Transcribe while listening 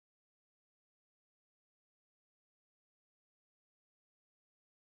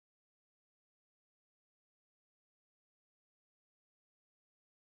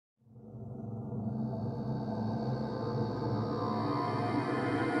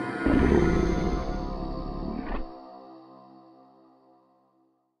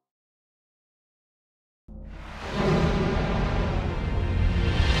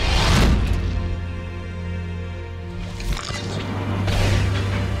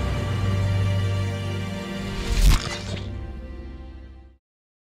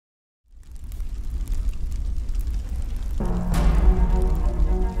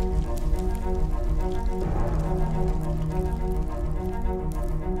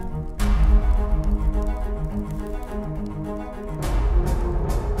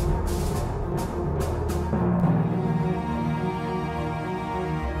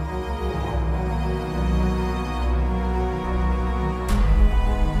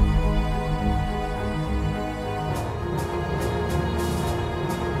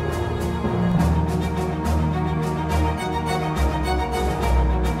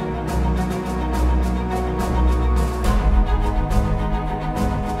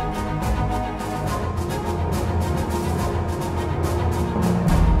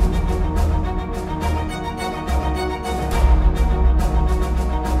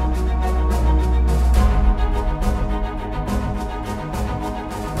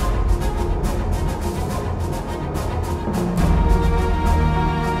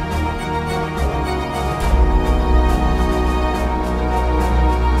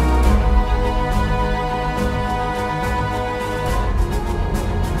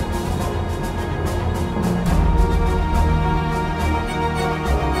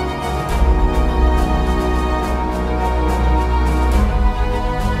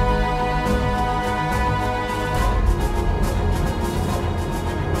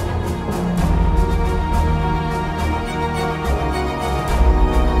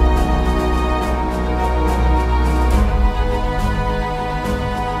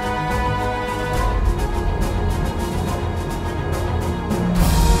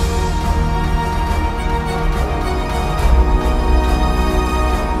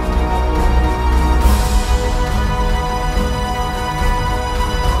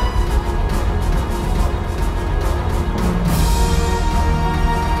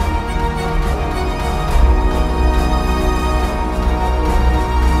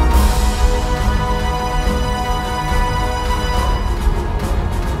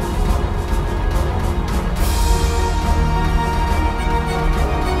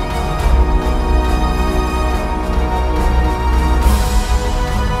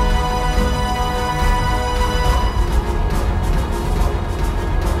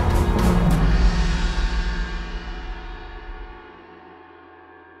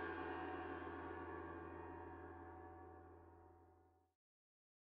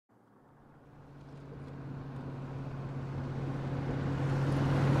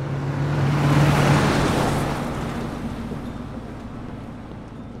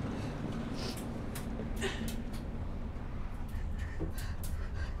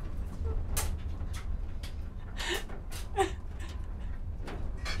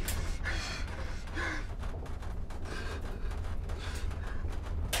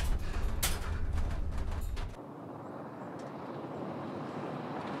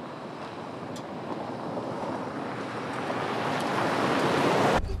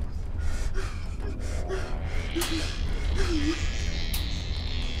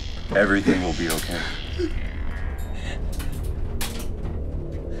Everything will be okay.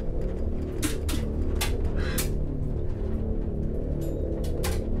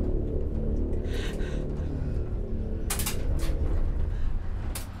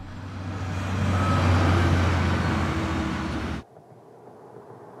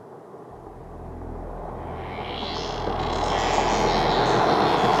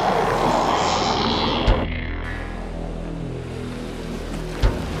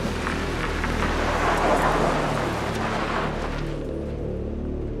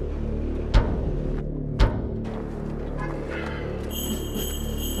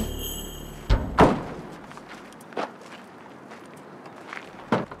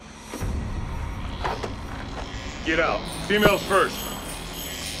 Get out. Females first.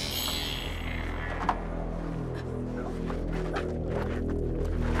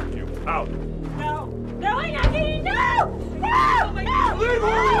 You out. No! No, I'm not getting no! No! No! Leave her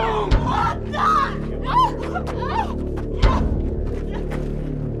alone! Oh, God!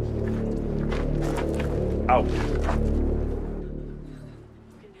 Out.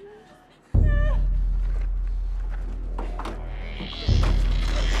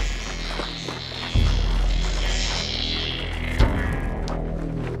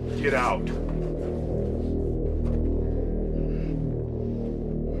 Get out.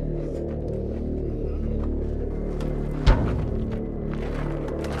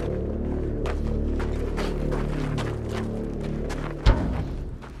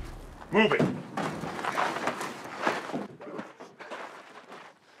 Move it.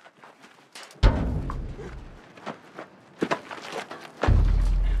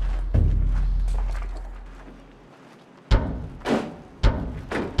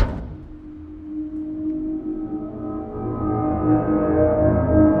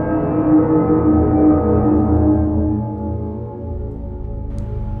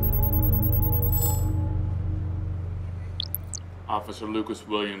 Officer Lucas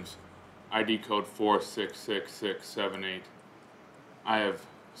Williams, ID code 466678. I have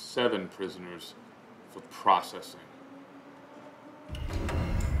 7 prisoners for processing.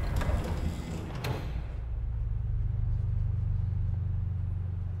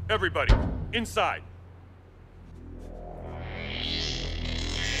 Everybody, inside.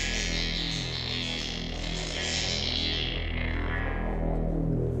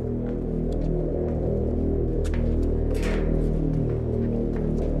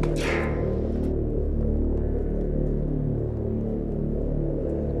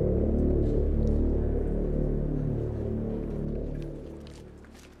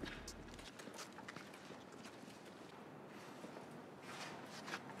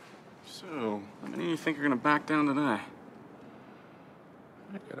 So, how many do you think are gonna back down today? I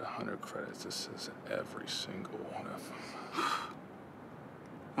get 100 credits. This is every single one of them.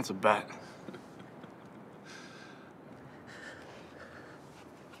 That's a bet.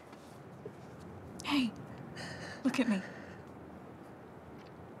 Hey, look at me.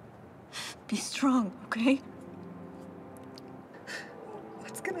 Be strong, okay?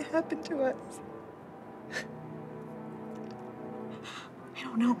 What's gonna happen to us? I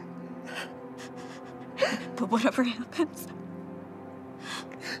don't know. But whatever happens,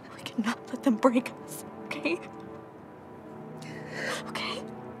 we cannot let them break us, okay? Okay?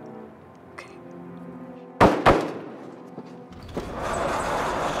 Okay.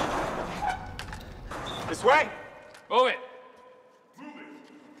 This way! Move it!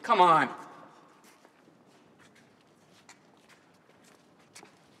 Come on!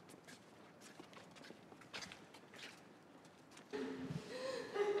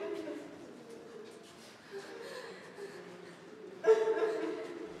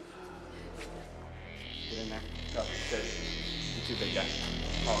 Get in there. Go. Good. You too, big guy.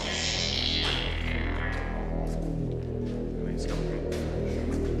 Follow me. Please go with me.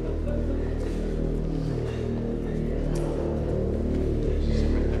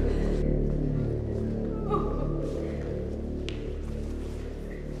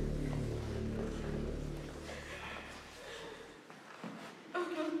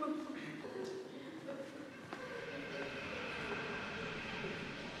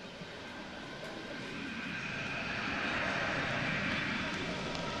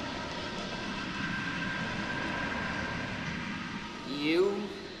 You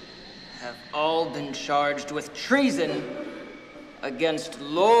have all been charged with treason against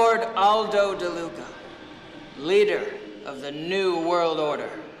Lord Aldo de Luca, leader of the New World Order,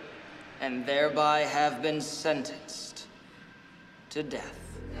 and thereby have been sentenced to death.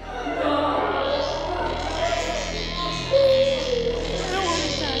 I don't want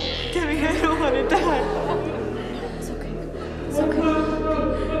to die. Debbie, I don't want to die. It's okay. It's okay.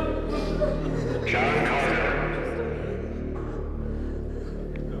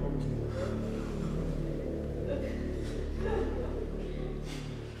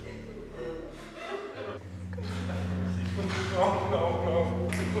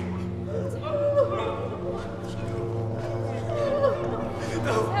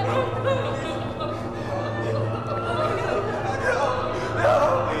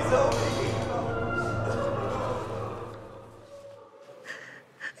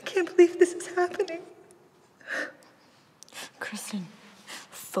 can't believe this is happening. Kristen,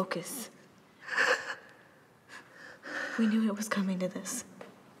 focus. We knew it was coming to this.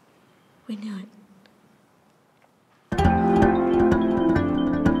 We knew it.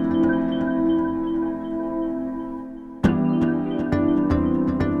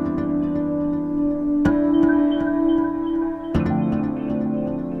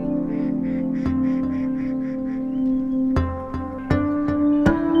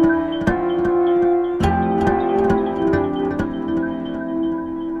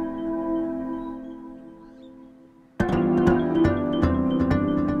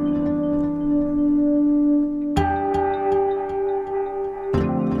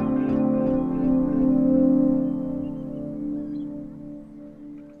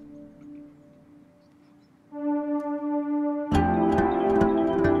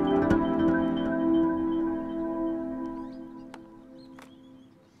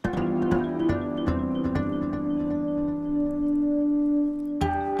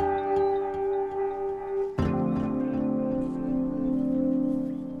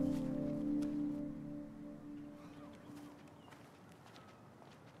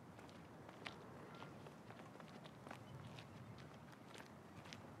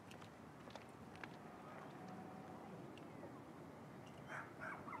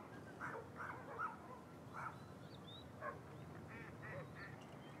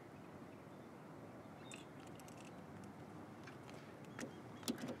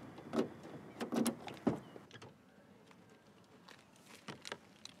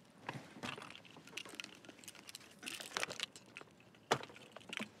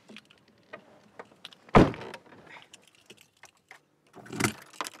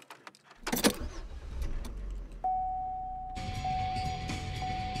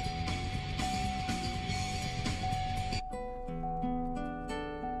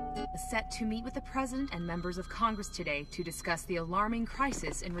 Set to meet with the President and members of Congress today to discuss the alarming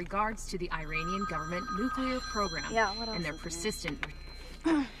crisis in regards to the Iranian government nuclear program and their persistent...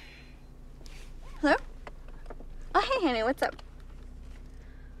 Hello? Oh, hey, honey, what's up?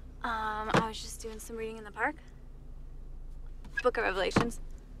 I was just doing some reading in the park. Book of Revelations.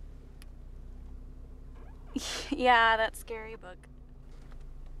 Yeah, that scary book.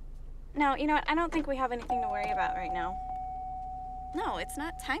 No, you know what? I don't think we have anything to worry about right now. No, it's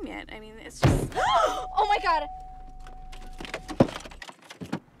not time yet. I mean, it's just... Oh my God!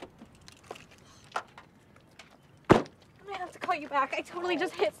 I might have to call you back. I totally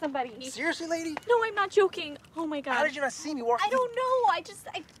just hit somebody. Seriously, lady? No, I'm not joking. Oh my God. How did you not see me walking? I don't know.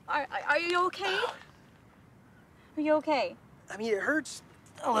 Are you okay? Are you okay? I mean, it hurts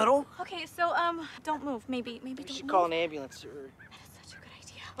a little. Okay, so, don't move. Maybe We don't should move. call an ambulance or... Such a good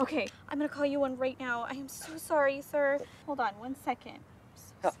idea. Okay, I'm gonna call you one right now. I am so sorry, sir. Hold on 1 second. I'm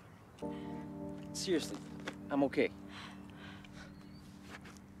so sorry. Seriously, I'm okay.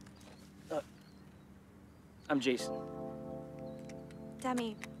 I'm Jason.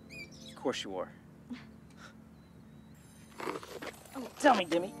 Demi. Of course you are. Oh, tell me,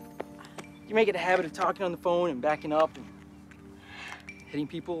 Demi. You make it a habit of talking on the phone and backing up and hitting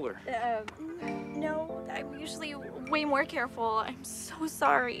people, or? No, I'm usually way more careful. I'm so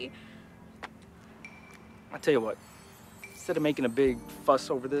sorry. I'll tell you what. Instead of making a big fuss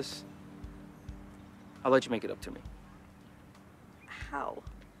over this, I'll let you make it up to me. How?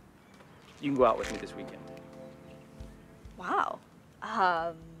 You can go out with me this weekend. Wow.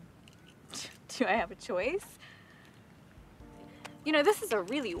 Do I have a choice? You know, this is a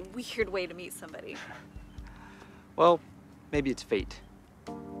really weird way to meet somebody. Well, maybe it's fate.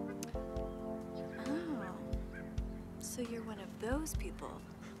 Oh. So you're one of those people.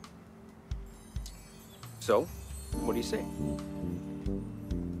 So, what do you say?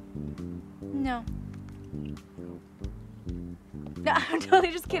 No. No, I'm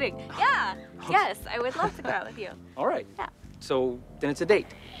totally just kidding. Yeah. Yes, I would love to go out with you. All right. Yeah. So, then it's a date.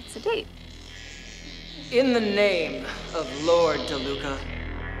 It's a date. In the name of Lord DeLuca,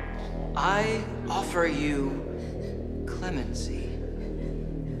 I offer you clemency.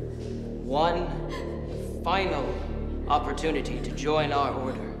 One final opportunity to join our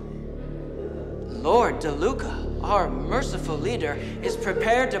order. Lord DeLuca, our merciful leader, is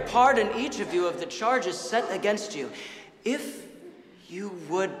prepared to pardon each of you of the charges set against you, if you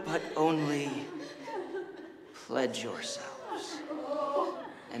would but only pledge yourselves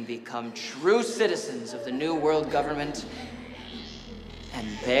and become true citizens of the New World Government and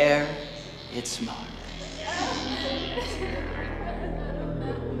bear its mark.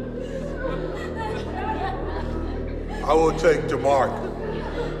 I will take the mark.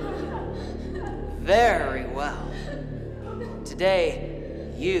 Very well.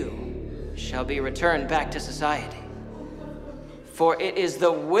 Today, you shall be returned back to society. For it is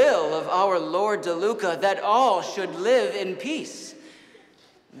the will of our Lord DeLuca that all should live in peace.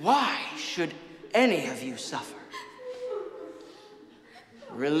 Why should any of you suffer?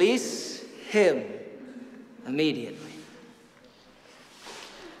 Release him immediately.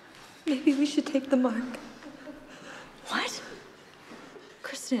 Maybe we should take the mark. What?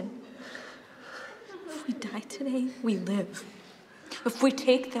 Kristen, if we die today, we live. If we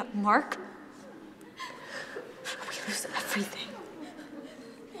take that mark, we lose everything.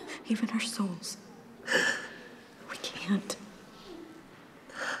 Even our souls. We can't.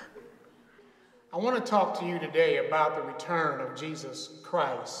 I want to talk to you today about the return of Jesus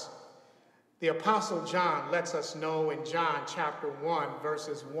Christ. The Apostle John lets us know in John chapter 1,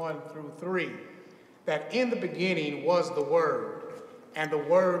 verses 1 through 3, that in the beginning was the Word, and the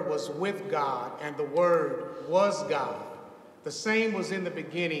Word was with God, and the Word was God. The same was in the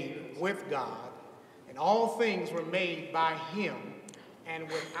beginning with God, and all things were made by him, and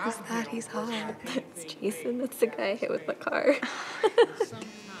without Who's that? him He's was hot. not That's anything Jason. made That's the guy I hit with the car.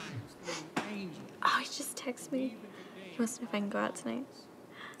 Oh, he just texted me. He wants to know if I can go out tonight.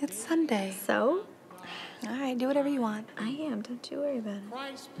 It's Sunday. So? All right, do whatever you want. I am. Don't you worry about it.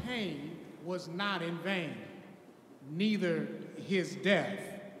 Christ's pain was not in vain, neither his death,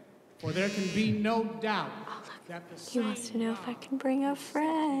 for there can be no doubt that the He wants to know if I can bring a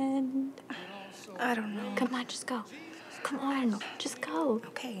friend. I don't know. Come on, just go. Come on, just go.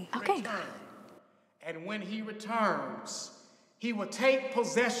 Okay. Okay. And when he returns, he will take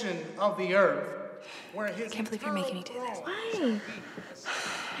possession of the earth, where his I can't believe you're making me do this. Why?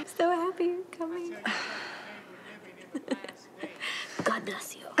 I'm so happy you're coming. God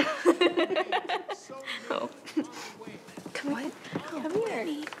bless you. Oh. Come on. Come here.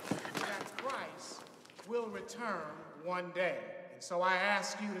 that Christ will return one day. And so I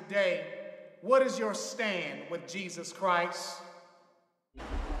ask you today, what is your stand with Jesus Christ?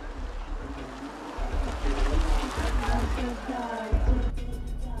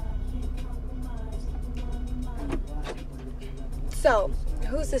 So,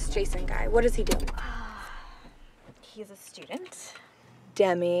 who's this Jason guy? What does he do? He's a student.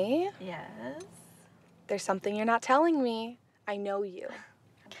 Demi, Yes. there's something you're not telling me. I know you.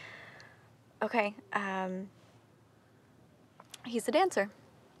 Okay, he's a dancer.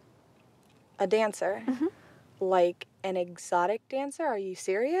 A dancer? Mm-hmm. Like an exotic dancer? Are you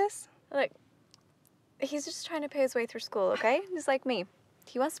serious? Look, he's just trying to pay his way through school, okay? He's like me.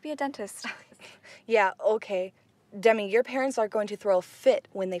 He wants to be a dentist. Yeah, okay. Demi, your parents are going to throw a fit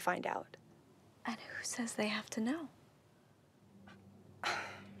when they find out. And who says they have to know?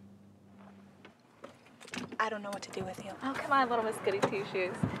 I don't know what to do with you. Oh, come on, little Miss Goody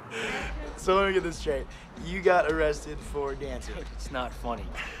Two-Shoes. So let me get this straight. You got arrested for dancing. It's not funny.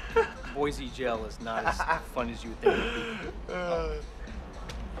 Boise jail is not as fun as you would think it would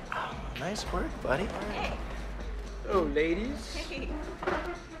be. Nice work, buddy. Hey. Oh, ladies. Hey.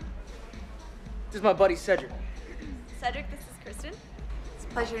 This is my buddy Cedric. Cedric, this is Kristen. It's a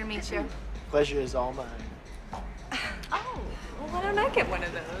pleasure to meet you. Pleasure is all mine. Oh, well, why don't I get one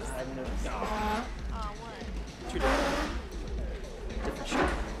of those? Two different shit.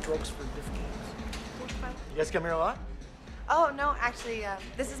 Drugs for different games. You guys come here a lot? Oh, no, actually,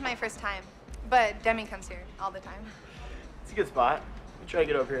 this is my first time. But Demi comes here all the time. It's a good spot. We try to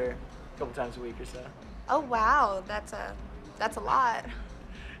get over here a couple times a week or so. Oh, wow, that's a lot.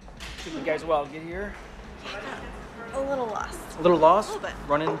 Took you guys a while to get here. A little lost. A little lost? A little bit.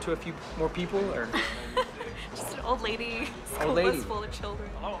 Run into a few more people, or? Just an old lady. School Old lady. bus full of children.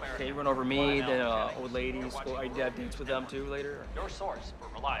 Okay, run over me, then old ladies. Well, I have dates with them too later. Your source for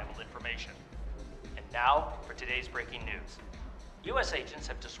reliable information. And now for today's breaking news. U.S. agents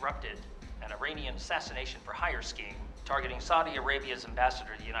have disrupted an Iranian assassination for hire scheme targeting Saudi Arabia's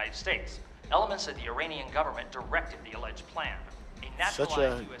ambassador to the United States. Elements of the Iranian government directed the alleged plan. Such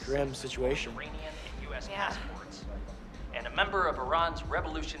a grim situation. Iranian and U.S. passports. And a member of Iran's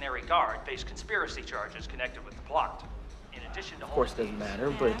Revolutionary Guard faced conspiracy charges connected with the plot. In addition to Of course, it doesn't matter,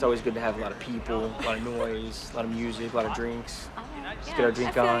 but it's always good to have a lot of people, a lot of noise, a lot of music, a lot of drinks. Just get our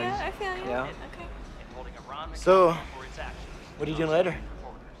drink on. I feel you. Yeah. Okay. So, what are you doing later?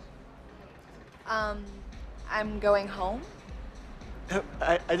 I'm going home.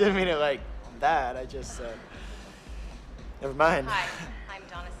 I didn't mean it like that. I just said. Never mind. Hi, I'm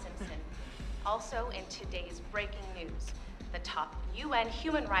Donna Simpson. Also in today's breaking news, the top UN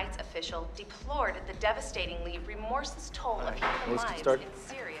human rights official deplored the devastatingly remorseless toll of human lives in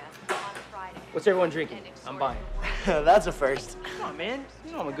Syria on Friday. What's everyone drinking? I'm buying. That's a first. Come on, man.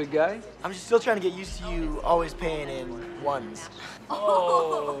 You know I'm a good guy. I'm just still trying to get used to you always paying in ones.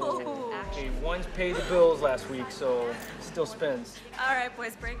 Oh. Okay, ones paid the bills last week, so it still spends. All right,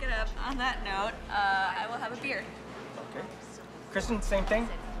 boys, break it up. On that note, I will have a beer. Okay. Kristen, same thing?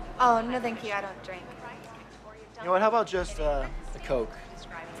 Oh, no thank you, I don't drink. You know what, how about just a Coke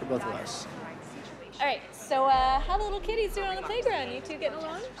for both of us? All right, so how the little kitties doing on the playground? You two getting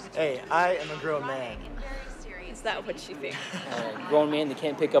along? Hey, I am a grown man. Is that what you think? Grown man that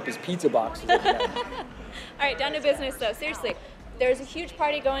can't pick up his pizza boxes. All right, down to business though. Seriously, there's a huge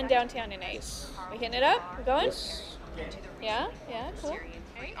party going downtown tonight. Yes. We hitting it up? We're going? Yes. Yeah, cool.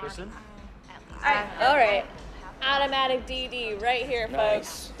 Kristen? All right. Automatic DD right here,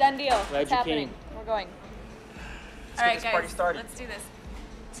 Nice. folks. Done deal. Glad It's you happening. came. We're going. Let's All right, get this party guys. started. Let's do this.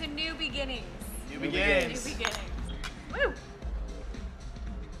 To new beginnings. New beginnings. New beginnings. Woo!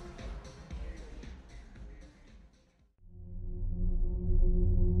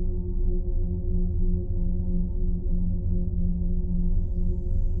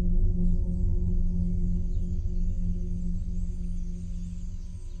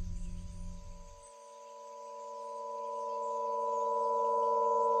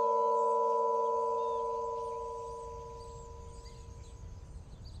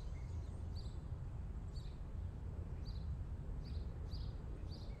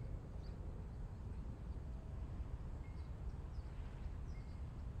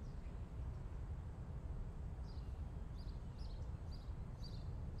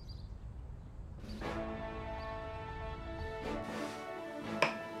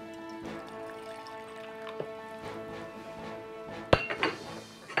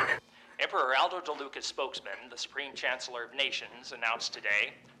 Emperor Aldo DeLuca's spokesman, the Supreme Chancellor of Nations, announced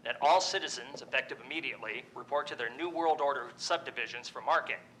today that all citizens, effective immediately, report to their New World Order subdivisions for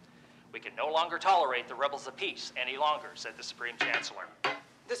marking. We can no longer tolerate the rebels of peace any longer, said the Supreme Chancellor.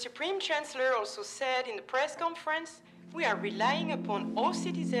 The Supreme Chancellor also said in the press conference, we are relying upon all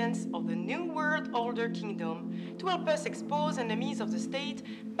citizens of the New World Order Kingdom to help us expose enemies of the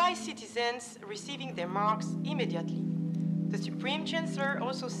state by citizens receiving their marks immediately. The Supreme Chancellor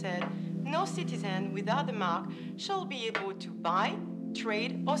also said, no citizen without the mark shall be able to buy,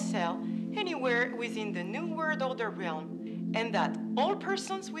 trade, or sell anywhere within the New World Order realm, and that all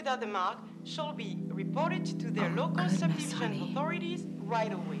persons without the mark shall be reported to their local subdivision authorities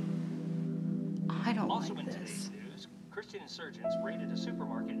right away. I don't also like in today's this. news, Christian insurgents raided a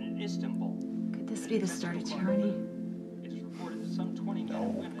supermarket in Istanbul. Could this be the start of tyranny? It is reported that some 20 men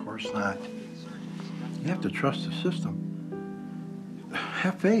and women... Of course not. You have to trust the system.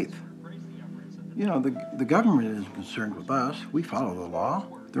 Have faith. You know, the government isn't concerned with us. We follow the law.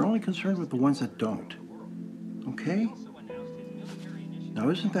 They're only concerned with the ones that don't. Okay? Now,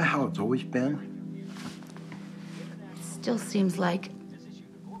 isn't that how it's always been? Still seems like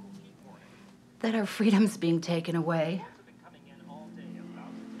that our freedom's being taken away.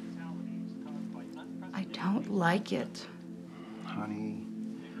 I don't like it. Honey,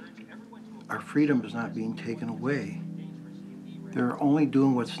 our freedom is not being taken away. They're only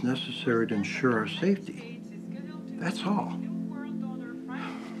doing what's necessary to ensure our safety. That's all.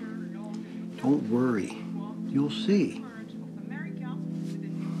 Don't worry. You'll see.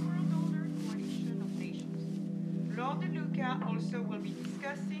 Lord DeLuca also will be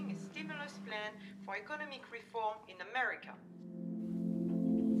discussing a stimulus plan for economic reform in America.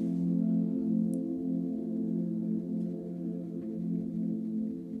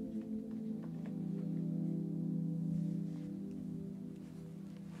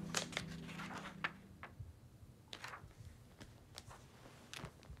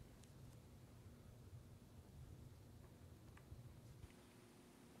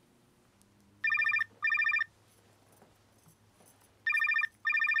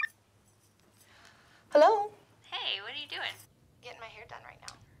 Hello? Hey, what are you doing? Getting my hair done right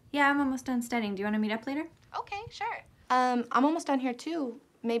now. Yeah, I'm almost done studying. Do you want to meet up later? Okay, sure. I'm almost done here too.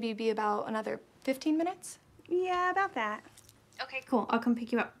 Maybe be about another 15 minutes? Yeah, about that. Okay, cool. I'll come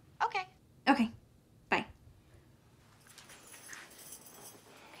pick you up. Okay. Okay. Bye.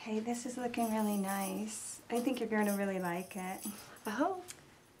 Okay, this is looking really nice. I think you're going to really like it. I hope.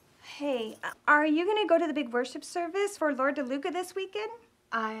 Hey, are you going to go to the big worship service for Lord DeLuca this weekend?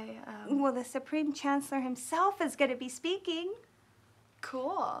 Well, the Supreme Chancellor himself is going to be speaking.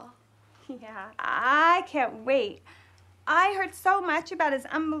 Cool. Yeah, I can't wait. I heard so much about his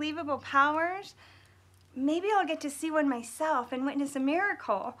unbelievable powers. Maybe I'll get to see one myself and witness a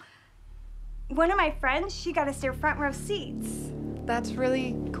miracle. One of my friends, she got us their front row seats. That's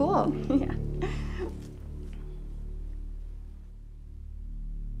really cool. Yeah.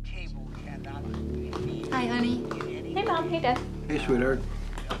 Cable cannot Mom. Hey, Dad. Hey, sweetheart.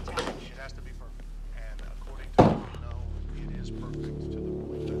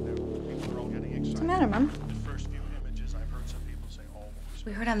 What's the matter, Mom?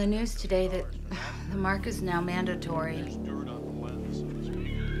 We heard on the news today that the mark is now mandatory.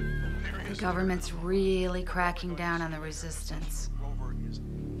 The government's really cracking down on the resistance.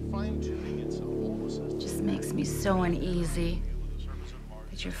 Just makes me so uneasy.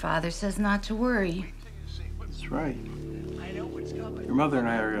 But your father says not to worry. That's right. Your mother and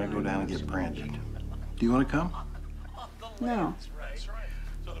I are going to go down and get branded. Do you want to come? No.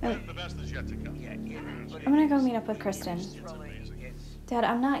 I'm gonna go meet up with Kristen. Dad,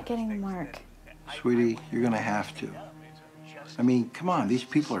 I'm not getting the mark. Sweetie, you're going to have to. I mean, come on, these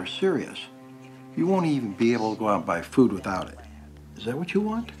people are serious. You won't even be able to go out and buy food without it. Is that what you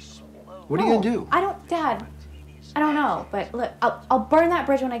want? What are you going to do? Dad, I don't know, but look, I'll burn that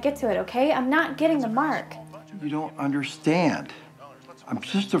bridge when I get to it, okay? I'm not getting the mark. You don't understand. I'm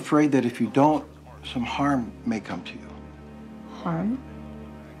just afraid that if you don't, some harm may come to you. Harm?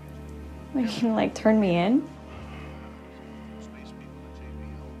 Are you gonna, like, turn me in?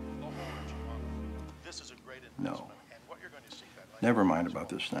 No. Never mind about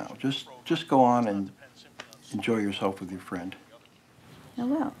this now. Just go on and enjoy yourself with your friend. I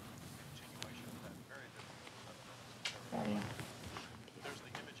will.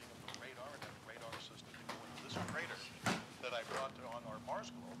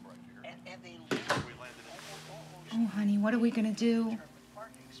 Oh, honey, what are we gonna do?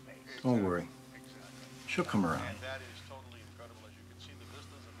 Don't worry. She'll come around.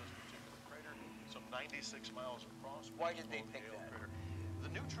 Why did they pick that? The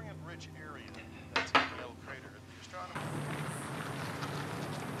nutrient-rich area that's in the crater. The astronomers.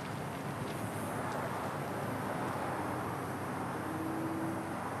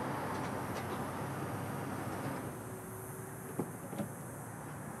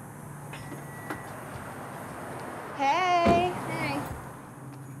 Hey. Hey.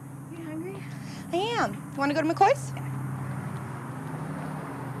 You hungry? I am. You want to go to McCoy's?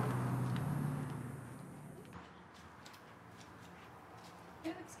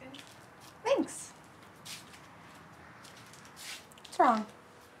 Yeah, looks good. Thanks. What's wrong?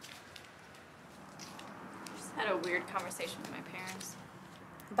 Just had a weird conversation with my parents.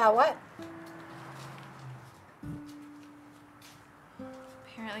 About what?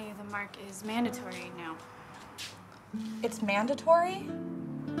 Apparently the mark is mandatory now. It's mandatory?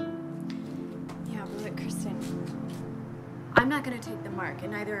 Yeah, but look, Kristen, I'm not gonna take the mark,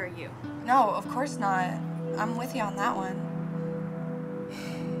 and neither are you. No, of course not. I'm with you on that one.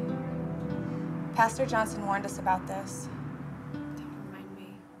 Pastor Johnson warned us about this. Don't remind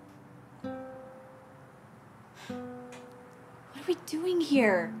me. What are we doing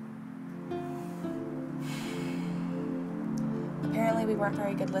here? Apparently we weren't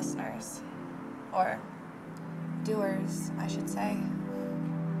very good listeners. Or doers, I should say.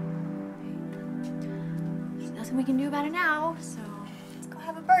 There's nothing we can do about it now, so let's go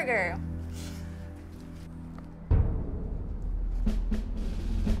have a burger.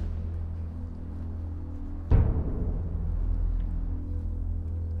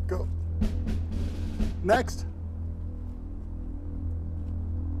 Go. Next.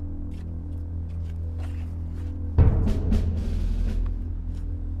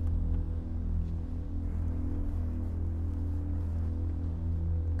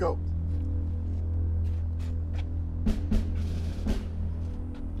 Go.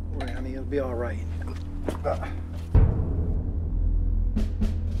 Don't worry, honey, it'll be all right.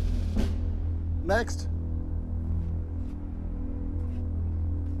 Next.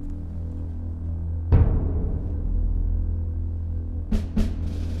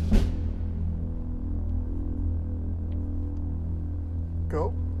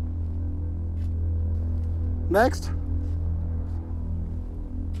 Go. Next.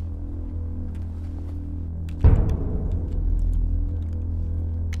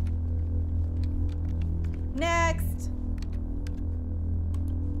 Next.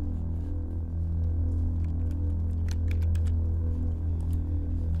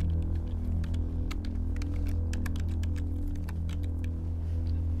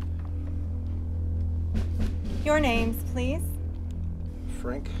 Your names, please.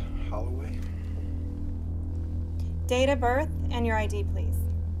 Frank Holloway. Date of birth and your ID, please.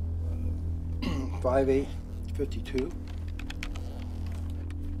 5852.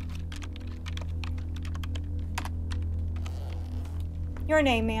 Your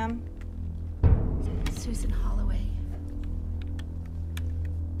name, ma'am. Susan Holloway.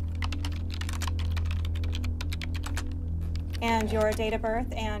 And your date of birth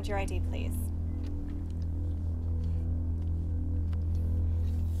and your ID, please.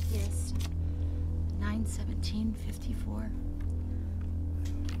 9/17/54.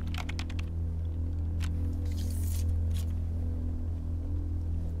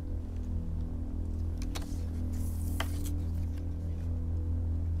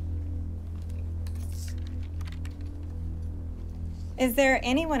 Is there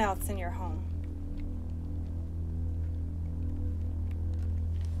anyone else in your home?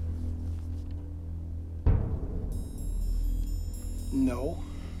 No.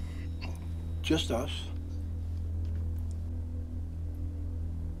 Just us.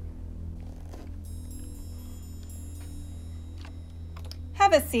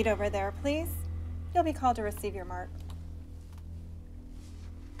 Have a seat over there, please. You'll be called to receive your mark.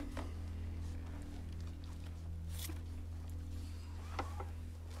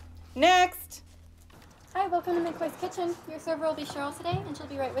 Next! Hi, welcome to McCoy's Kitchen. Your server will be Cheryl today, and she'll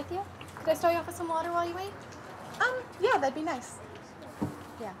be right with you. Could I start you off with some water while you wait? Yeah, that'd be nice.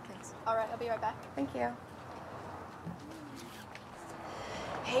 Yeah, thanks. All right, I'll be right back. Thank you.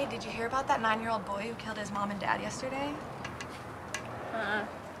 Hey, did you hear about that 9-year-old boy who killed his mom and dad yesterday? I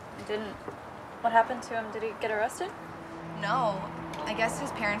didn't. What happened to him? Did he get arrested? No. I guess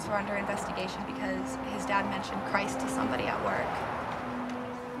his parents were under investigation because his dad mentioned Christ to somebody at work.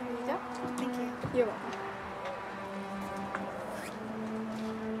 Here you go. Thank you. You're welcome.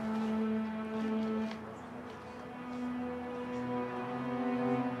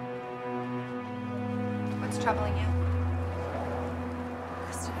 What's troubling you?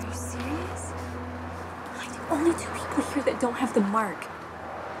 Kristen, are you serious? Like, the only 2 people here that don't have the mark.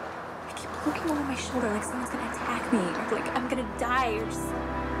 I keep looking over my shoulder like someone's gonna attack me, or like I'm gonna die, or just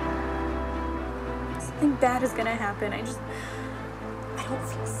something bad is gonna happen. I don't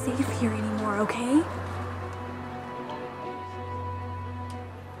feel safe here anymore, okay?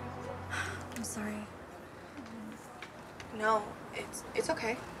 I'm sorry. No, it's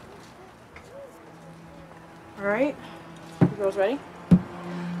okay. All right. You girls ready?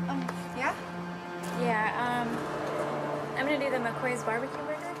 Yeah? Yeah, I'm gonna do the McCoy's barbecue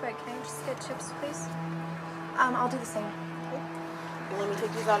burger, but can I just get chips, please? I'll do the same. Let me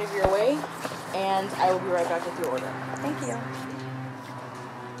take these out of your way, and I will be right back with your order. Thank you.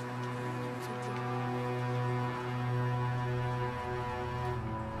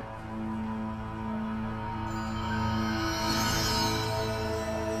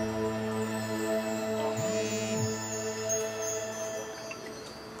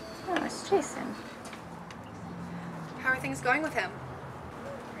 Oh, it's Jason. How are things going with him?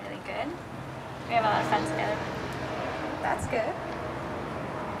 Really good. We have a lot of fun together. That's good.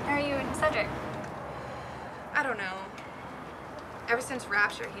 How are you and Cedric? I don't know. Ever since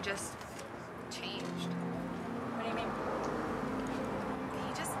Rapture, he just changed. What do you mean?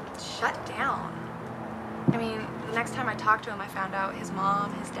 He just shut down. I mean, the next time I talked to him, I found out his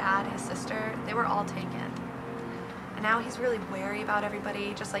mom, his dad, his sister, they were all taken. And now he's really wary about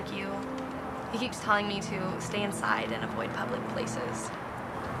everybody, just like you. He keeps telling me to stay inside and avoid public places.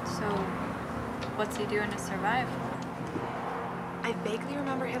 So, what's he doing to survive? I vaguely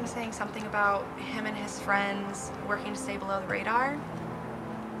remember him saying something about him and his friends working to stay below the radar.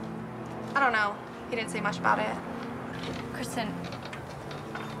 I don't know. He didn't say much about it. Kristen,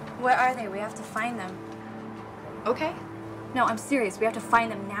 where are they? We have to find them. Okay. No, I'm serious. We have to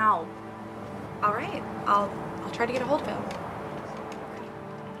find them now. All right. I'll try to get a hold of him.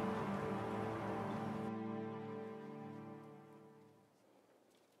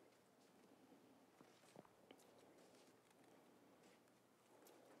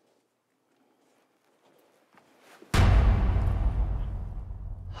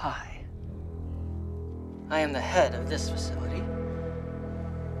 Hi. I am the head of this facility.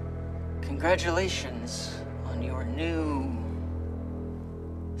 Congratulations on your new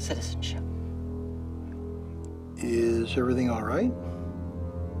citizenship. Is everything all right?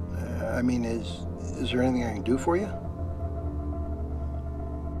 I mean, is there anything I can do for you?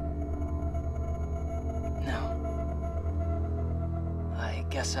 No. I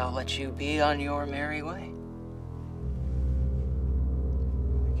guess I'll let you be on your merry way.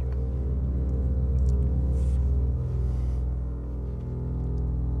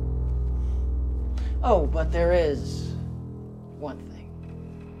 Oh, but there is one thing.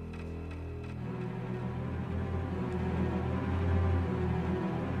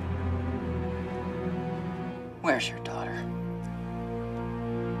 Where's your daughter?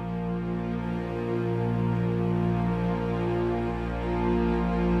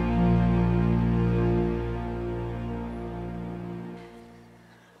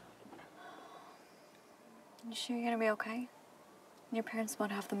 You sure you're gonna be okay? Your parents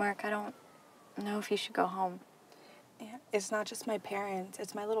won't have the mark. I don't know if you should go home. Yeah, it's not just my parents,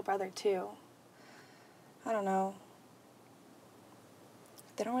 it's my little brother too. I don't know.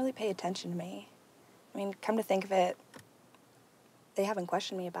 They don't really pay attention to me. I mean, come to think of it, they haven't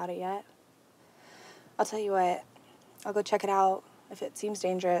questioned me about it yet. I'll tell you what, I'll go check it out. If it seems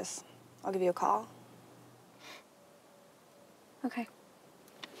dangerous, I'll give you a call. Okay.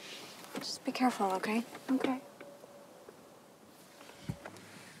 Just be careful, okay? Okay.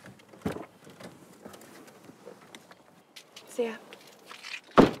 See ya.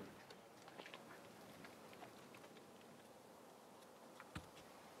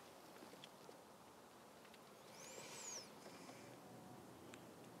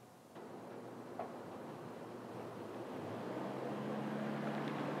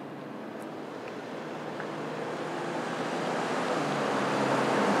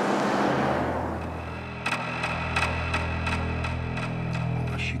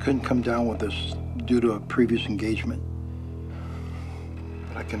 She couldn't come down with us due to a previous engagement.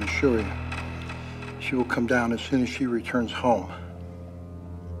 But I can assure you, she will come down as soon as she returns home.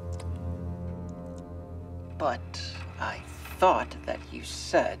 But I thought that you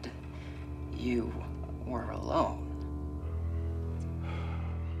said you were alone.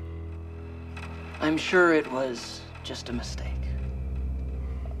 I'm sure it was just a mistake.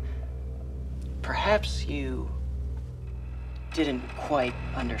 Perhaps you didn't quite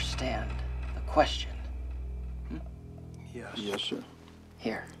understand the question. Yes. Yes, sir.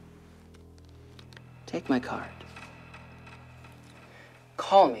 Here. Take my card.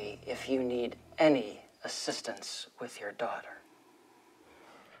 Call me if you need any assistance with your daughter.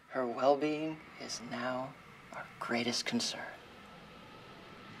 Her well-being is now our greatest concern.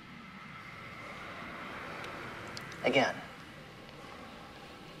 Again,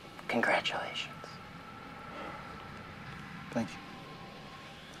 congratulations. Thank you.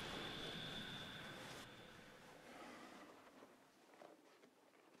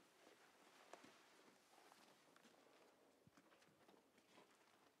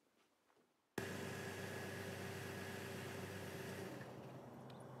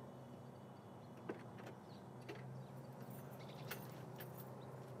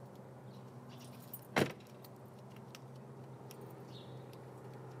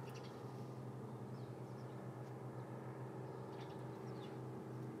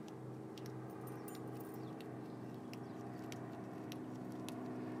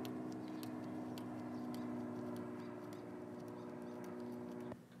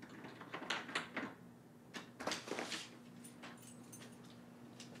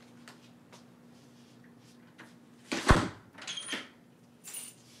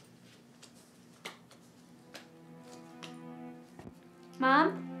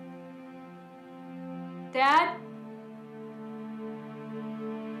 Mom? Dad?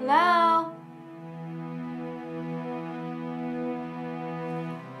 Hello?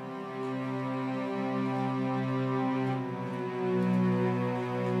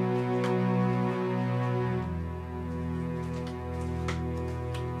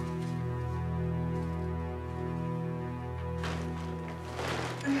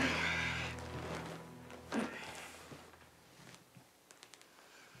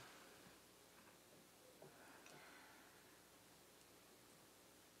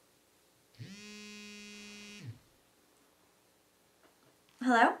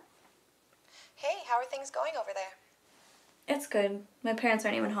 Hello? Hey, how are things going over there? It's good. My parents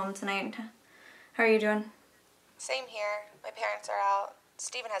aren't even home tonight. How are you doing? Same here. My parents are out.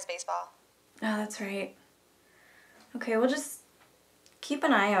 Steven has baseball. Oh, that's right. Okay, we'll just keep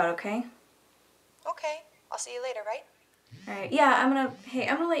an eye out, okay? Okay. I'll see you later, right? All right. Yeah, I'm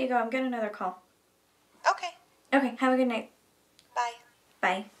gonna let you go. I'm getting another call. Okay. Okay, have a good night. Bye.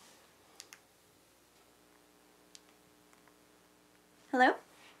 Bye. Hello?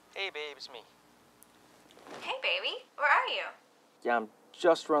 Hey, babe, it's me. Hey, baby. Where are you? Yeah, I'm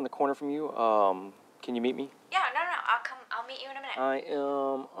just around the corner from you. Can you meet me? Yeah, no. I'll meet you in a minute. I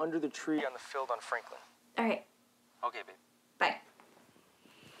am under the tree on the field on Franklin. All right. Okay, babe. Bye.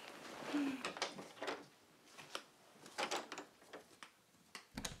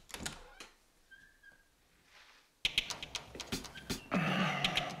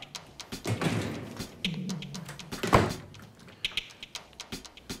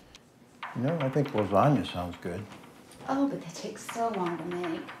 You know, I think lasagna sounds good. Oh, but that takes so long to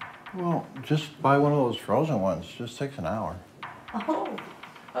make. Well, just buy one of those frozen ones. Just takes an hour. Oh,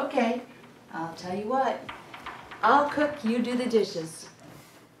 okay. I'll tell you what. I'll cook, you do the dishes.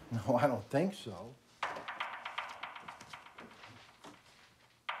 No, I don't think so.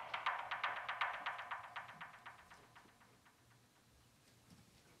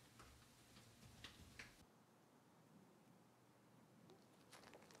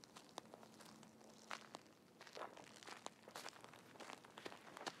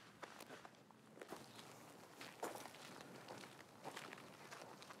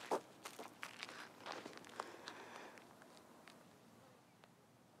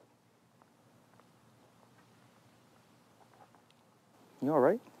 You all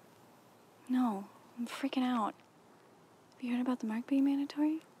right? No, I'm freaking out. Have you heard about the mark being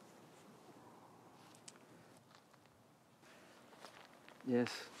mandatory?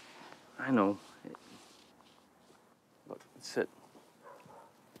 Yes, I know. Look, sit.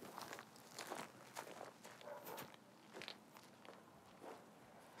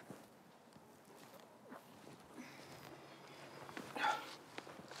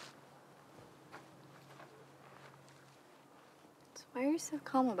 So why are you so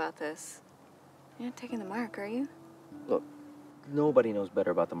calm about this? You're not taking the mark, are you? Look, nobody knows better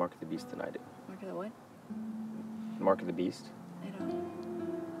about the Mark of the Beast than I do. Mark of the what? Mark of the Beast? I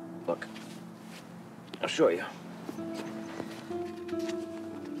don't. Look, I'll show you.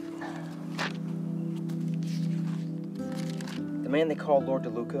 The man they call Lord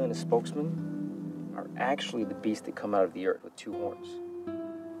DeLuca and his spokesman are actually the beasts that come out of the earth with 2 horns.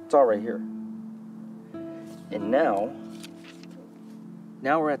 It's all right here. And now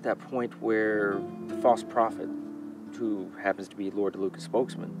we're at that point where the false prophet, who happens to be Lord DeLuca's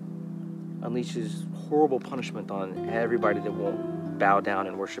spokesman, unleashes horrible punishment on everybody that won't bow down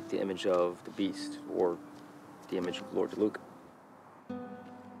and worship the image of the beast or the image of Lord DeLuca.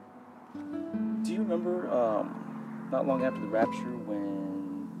 Do you remember not long after the rapture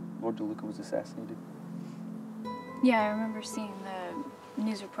when Lord DeLuca was assassinated? Yeah, I remember seeing the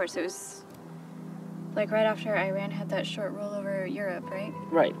news reports. It was like right after Iran had that short rule over Europe, right?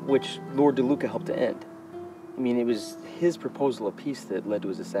 Right, which Lord DeLuca helped to end. I mean, it was his proposal of peace that led to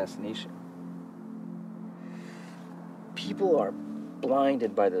his assassination. People are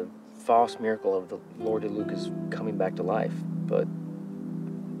blinded by the false miracle of the Lord DeLuca's coming back to life, but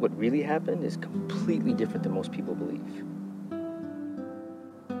what really happened is completely different than most people believe.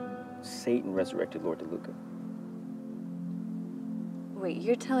 Satan resurrected Lord DeLuca. Wait,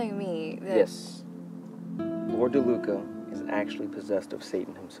 you're telling me that... Yes. Lord DeLuca is actually possessed of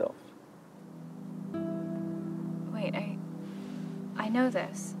Satan himself. Wait, I know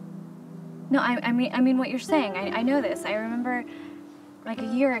this. No, I mean what you're saying. I know this. I remember like a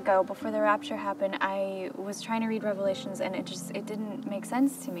year ago, before the rapture happened, I was trying to read Revelations and it didn't make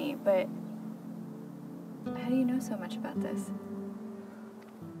sense to me. But how do you know so much about this?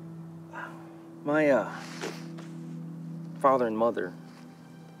 My father and mother,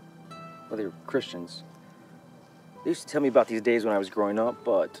 well, they were Christians. They used to tell me about these days when I was growing up,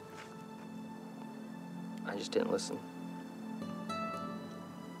 but I just didn't listen.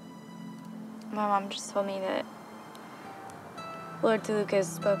 My mom just told me that Lord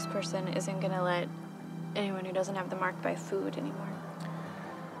DeLuca's spokesperson isn't going to let anyone who doesn't have the mark buy food anymore.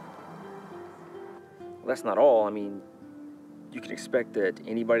 Well, that's not all. I mean, you can expect that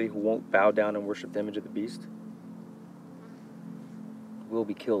anybody who won't bow down and worship the image of the beast will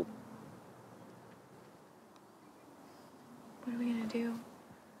be killed. What are we going to do?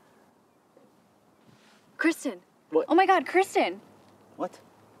 Kristen! What? Oh my God, Kristen! What?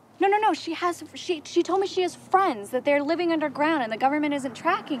 No. She told me she has friends, that they're living underground and the government isn't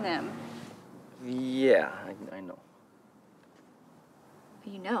tracking them. Yeah, I know.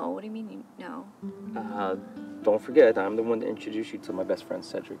 You know? What do you mean you know? Don't forget, I'm the one to introduce you to my best friend,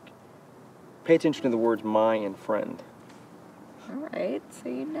 Cedric. Pay attention to the words my and friend. All right, so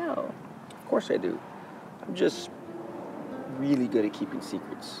you know. Of course I do. I'm just really good at keeping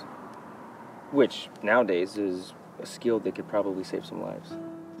secrets, which nowadays is a skill that could probably save some lives.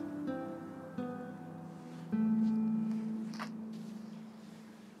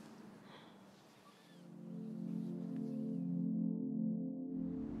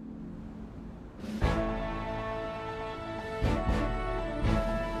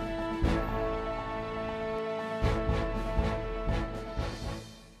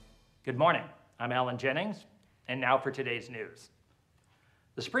 Good morning. I'm Alan Jennings, and now for today's news.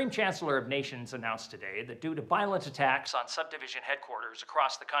 The Supreme Chancellor of Nations announced today that due to violent attacks on subdivision headquarters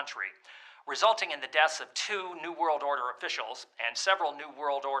across the country, resulting in the deaths of 2 New World Order officials and several New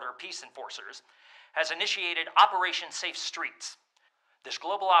World Order peace enforcers, has initiated Operation Safe Streets. This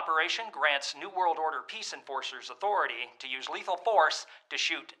global operation grants New World Order peace enforcers authority to use lethal force to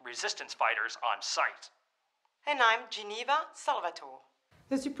shoot resistance fighters on sight. And I'm Geneva Salvatore.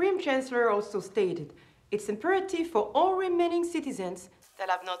 The Supreme Chancellor also stated it's imperative for all remaining citizens that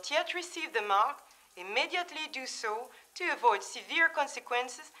have not yet received the mark immediately do so to avoid severe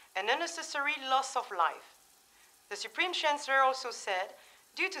consequences and unnecessary loss of life. The Supreme Chancellor also said,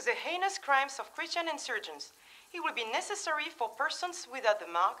 due to the heinous crimes of Christian insurgents, it will be necessary for persons without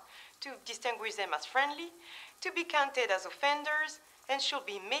the mark to distinguish them as friendly, to be counted as offenders, and should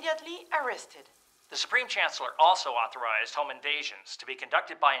be immediately arrested. The Supreme Chancellor also authorized home invasions to be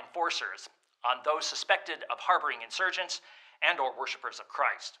conducted by enforcers on those suspected of harboring insurgents and/or worshipers of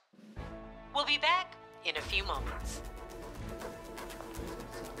Christ. We'll be back in a few moments.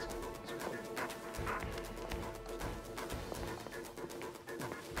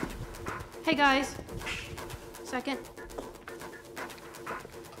 Hey guys. Second.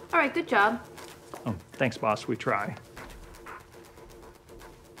 All right, good job. Oh, thanks, boss. We try.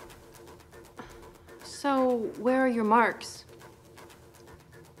 So, where are your marks?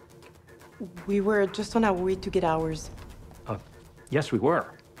 We were just on our way to get ours. Yes, we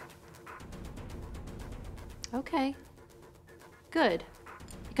were. Okay. Good.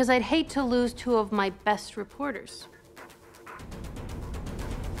 Because I'd hate to lose two of my best reporters.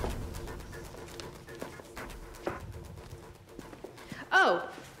 Oh,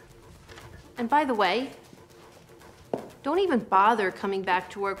 and by the way, don't even bother coming back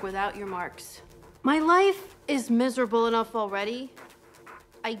to work without your marks. My life is miserable enough already.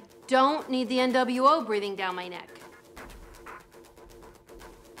 I don't need the NWO breathing down my neck.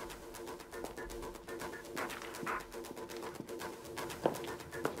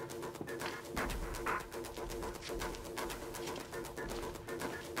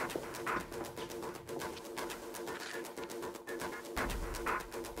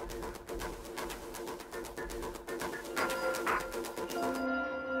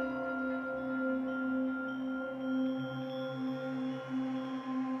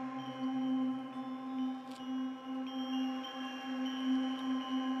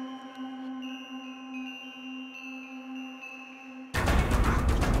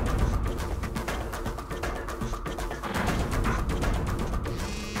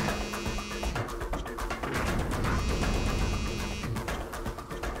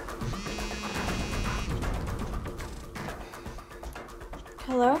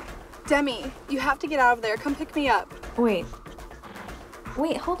 Hello? Demi, you have to get out of there. Come pick me up. Wait,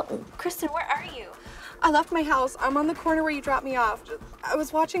 hold on. Kristen, where are you? I left my house. I'm on the corner where you dropped me off. I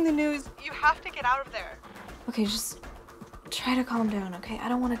was watching the news. You have to get out of there. Okay, just try to calm down, okay? I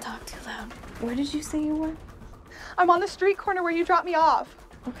don't want to talk too loud. Where did you say you were? I'm on the street corner where you dropped me off.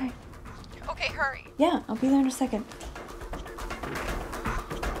 Okay. Okay, hurry. Yeah, I'll be there in a second.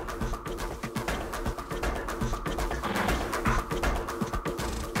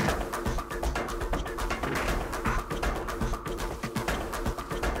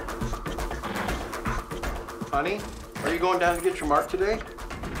 Honey, are you going down to get your mark today?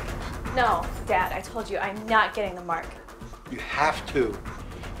 No, Dad, I told you I'm not getting the mark. You have to.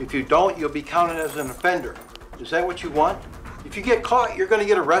 If you don't, you'll be counted as an offender. Is that what you want? If you get caught, you're going to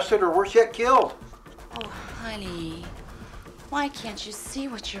get arrested or worse yet, killed. Oh, honey, why can't you see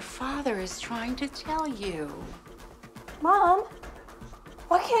what your father is trying to tell you? Mom,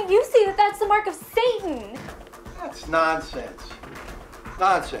 why can't you see that that's the mark of Satan? That's nonsense.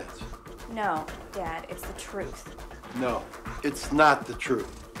 Nonsense. No, Dad, it's the truth. No, it's not the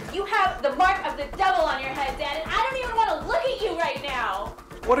truth. You have the mark of the devil on your head, Dad, and I don't even want to look at you right now.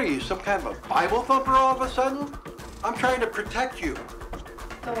 What are you, some kind of a Bible thumper all of a sudden? I'm trying to protect you.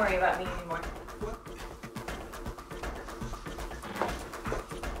 Don't worry about me anymore.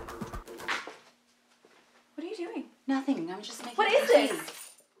 What are you doing? Nothing. I'm just making What is tea. this?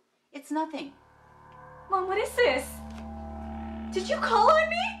 It's nothing. Mom, what is this? Did you call on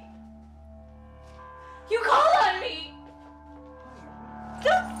me? You called on me!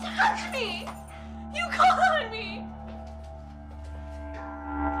 Don't touch me! You called on me!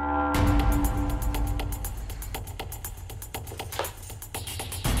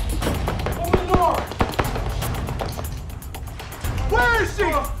 Open the door! Where is she?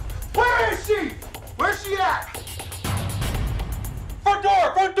 Where is she? Where's she at? Front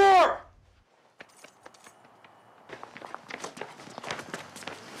door! Front door!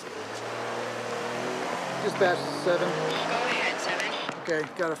 Dispatch 7. Go ahead, 7. Okay,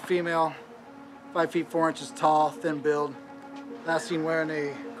 got a female, 5 feet 4 inches tall, thin build. Last seen wearing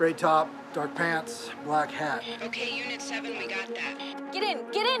a gray top, dark pants, black hat. Okay, Unit 7, we got that. Get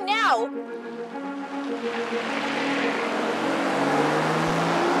in now!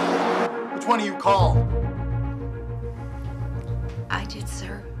 Which one of you called? I did,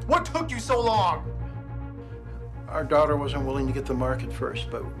 sir. What took you so long? Our daughter wasn't willing to get the mark at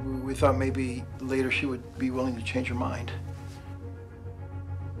first, but we thought maybe later she would be willing to change her mind.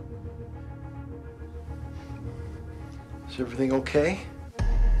 Is everything okay?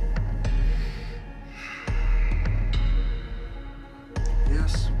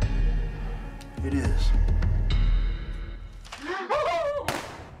 Yes, it is.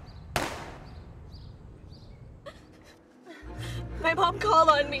 My mom called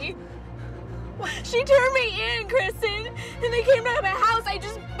on me. She turned me in, Kristen, and they came to my house. I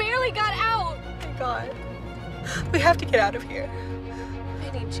just barely got out. Oh my God. We have to get out of here.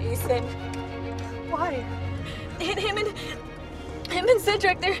 I need Jason. Why? Him and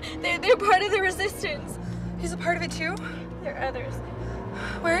Cedric, they're part of the resistance. He's a part of it too? There are others.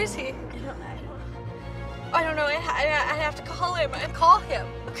 Where is he? I don't know. I have to call him. Call him.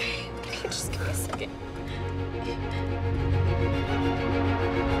 Okay, just give me a second.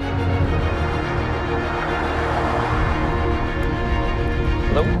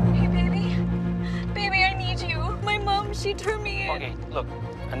 Hello? Hey, baby. Baby, I need you. My mom, she turned me in. Okay, look,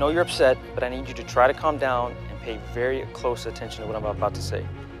 I know you're upset, but I need you to try to calm down and pay very close attention to what I'm about to say.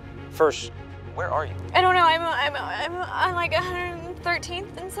 First, where are you? I don't know. I'm on like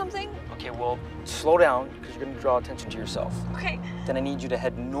 113th and something. Okay, well, slow down because you're going to draw attention to yourself. Okay. Then I need you to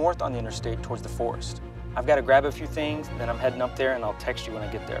head north on the interstate towards the forest. I've got to grab a few things, then I'm heading up there and I'll text you when I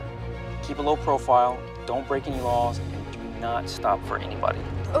get there. Keep a low profile, don't break any laws, and do not stop for anybody.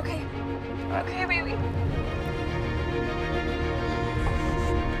 Okay. Right. Okay, baby.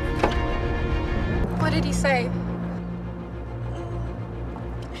 What did he say?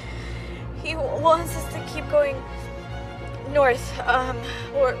 He wants us to keep going north.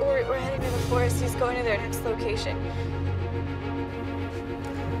 We're heading to the forest. He's going to their next location.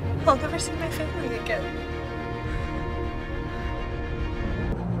 I'll never see my family again.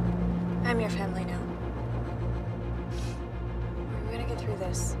 I'm your family now. We're gonna get through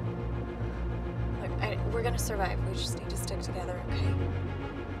this. Look, we're gonna survive. We just need to stick together, okay?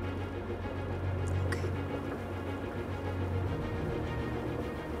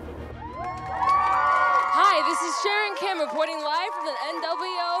 Hi, this is Sharon Kim reporting live from the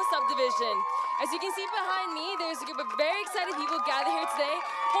NWO subdivision. As you can see behind me, there's a group of very excited people gathered here today,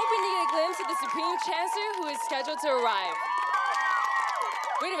 hoping to get a glimpse of the Supreme Chancellor who is scheduled to arrive.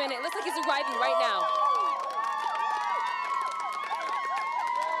 Wait a minute, looks like he's arriving right now.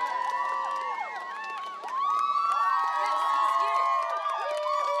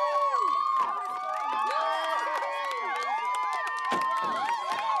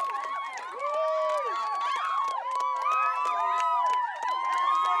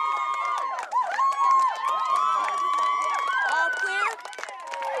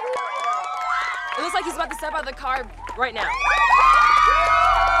 It looks like he's about to step out of the car right now.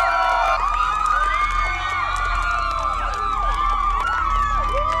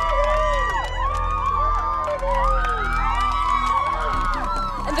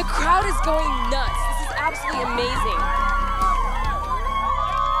 And the crowd is going nuts. This is absolutely amazing.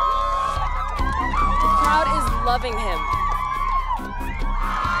 The crowd is loving him.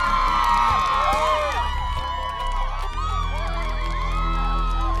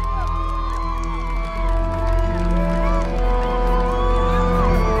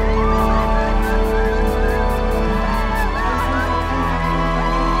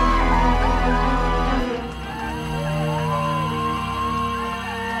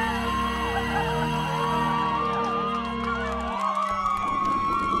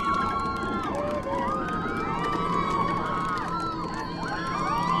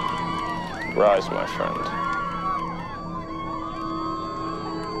 Rise, my friend.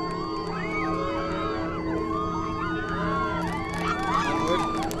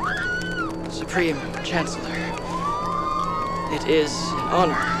 Supreme Chancellor, it is an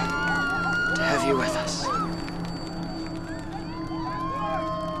honor to have you with us.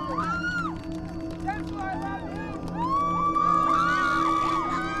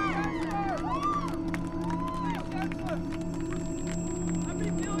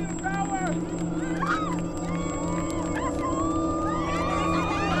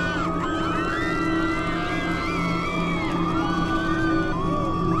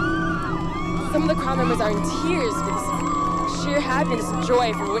 Some of the crowd members are in tears with this sheer happiness and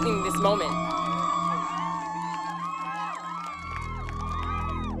joy for witnessing this moment.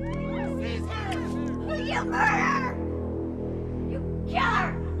 You murderer! You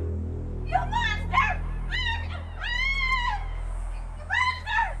killer! You monster!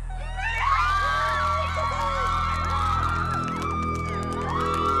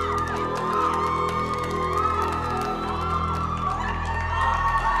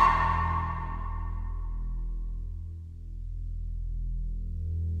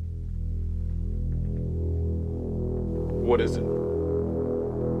 What is it?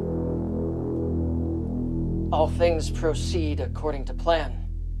 All things proceed according to plan,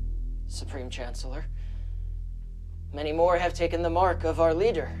 Supreme Chancellor. Many more have taken the mark of our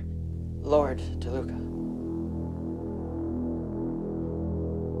leader, Lord DeLuca.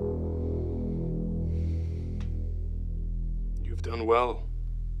 You've done well.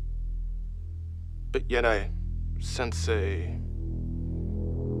 But yet I sense a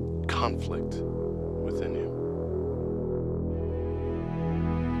conflict within you.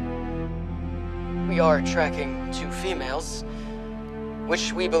 We are tracking 2 females,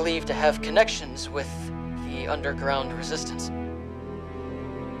 which we believe to have connections with the underground resistance.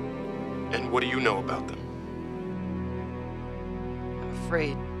 And what do you know about them? I'm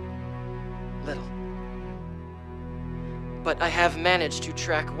afraid little. But I have managed to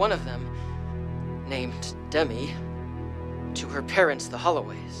track one of them, named Demi, to her parents, the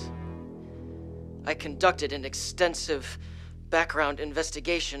Holloways. I conducted an extensive background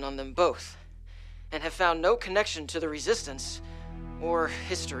investigation on them both, and have found no connection to the resistance or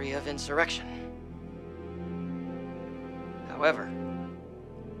history of insurrection. However,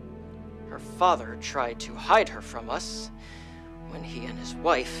 her father tried to hide her from us when he and his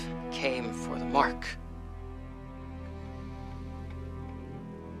wife came for the mark.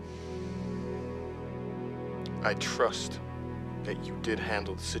 I trust that you did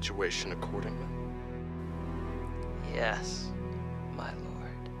handle the situation accordingly. Yes, my lord.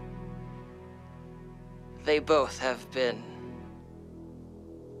 They both have been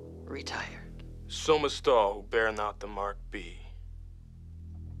retired. So must all who bear not the mark be.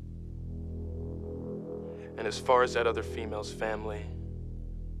 And as far as that other female's family,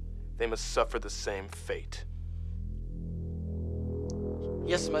 they must suffer the same fate.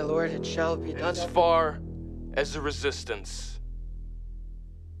 Yes, my lord, it shall be done. As far as the resistance,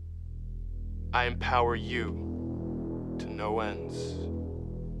 I empower you to no ends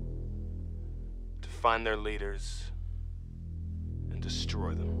to find their leaders and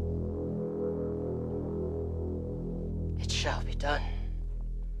destroy them. It shall be done,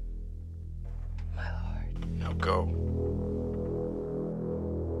 my lord. Now go.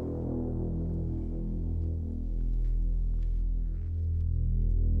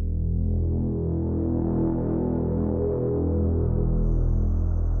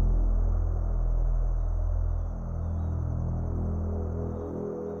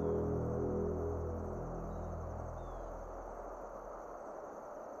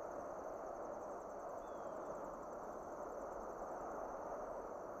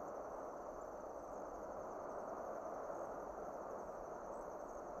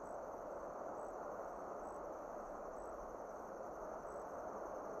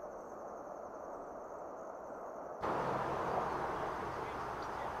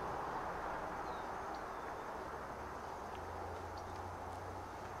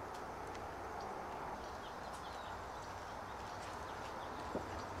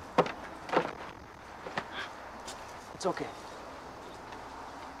 It's okay.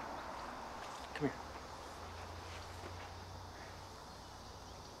 Come here.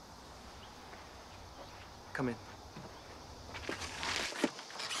 Come in.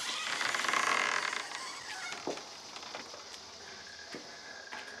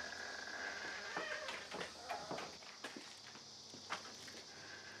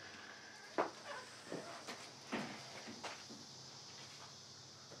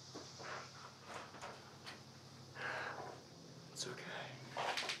 It's okay.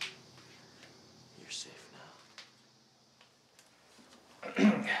 You're safe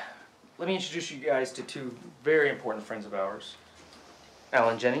now. Let me introduce you guys to 2 very important friends of ours,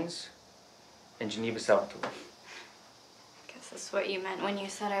 Alan Jennings and Geneva Salvatore. Guess that's what you meant when you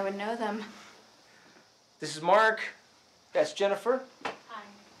said I would know them. This is Mark. That's Jennifer. Hi.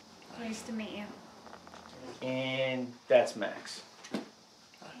 Nice to meet you. And that's Max.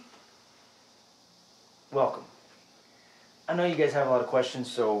 Welcome. I know you guys have a lot of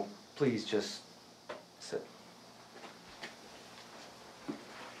questions, so please just sit.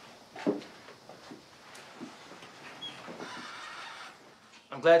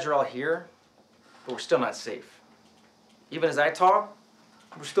 I'm glad you're all here, but we're still not safe. Even as I talk,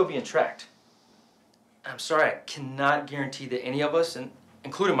 we're still being tracked. I'm sorry, I cannot guarantee that any of us,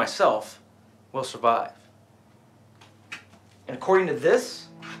 including myself, will survive. And according to this,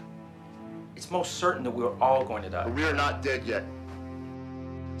 it's most certain that we're all going to die. But we are not dead yet.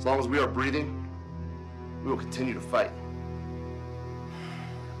 As long as we are breathing, we will continue to fight.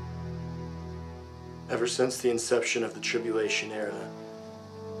 Ever since the inception of the Tribulation era,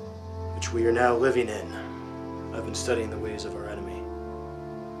 which we are now living in, I've been studying the ways of our enemy.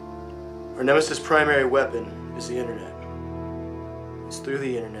 Our nemesis' primary weapon is the internet. It's through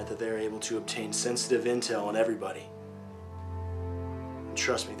the internet that they are able to obtain sensitive intel on everybody. And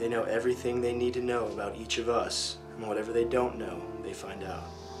trust me, they know everything they need to know about each of us, and whatever they don't know, they find out.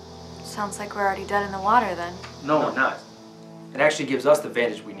 Sounds like we're already dead in the water then. No, we're not. It actually gives us the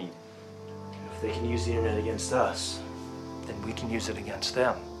advantage we need. If they can use the internet against us, then we can use it against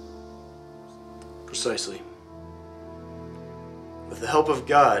them. Precisely. With the help of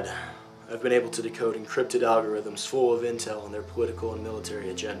God, I've been able to decode encrypted algorithms full of intel on their political and military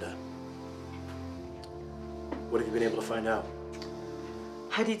agenda. What have you been able to find out?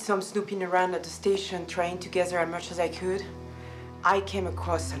 I did some snooping around at the station, trying to gather as much as I could. I came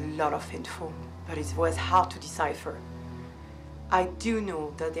across a lot of info, but it was hard to decipher. I do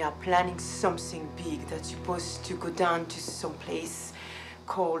know that they are planning something big that's supposed to go down to some place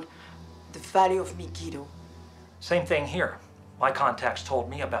called the Valley of Megiddo. Same thing here. My contacts told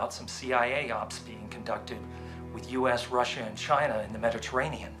me about some CIA ops being conducted with US, Russia, and China in the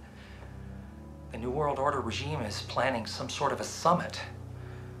Mediterranean. The New World Order regime is planning some sort of a summit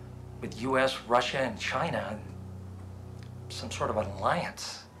with US, Russia, and China, some sort of an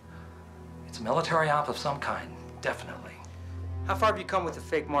alliance. It's a military op of some kind, definitely. How far have you come with the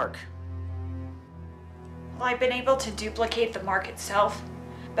fake mark? Well, I've been able to duplicate the mark itself,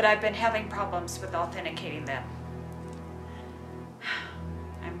 but I've been having problems with authenticating them.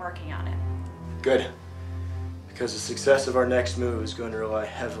 I'm working on it. Good. Because the success of our next move is going to rely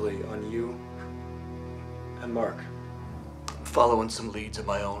heavily on you and Mark. I'm following some leads of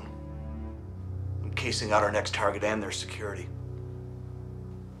my own. I'm casing out our next target and their security.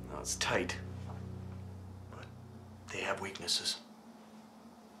 Now it's tight, but they have weaknesses.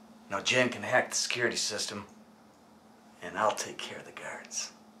 Now Jen can hack the security system, and I'll take care of the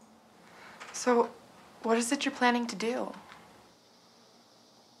guards. So, what is it you're planning to do?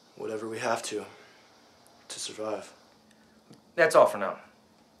 Whatever we have to survive. That's all for now.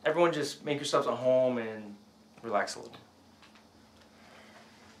 Everyone just make yourselves at home and relax a little.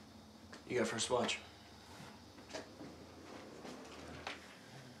 You got first watch.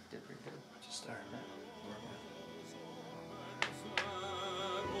 Did pretty good. Just starting, man.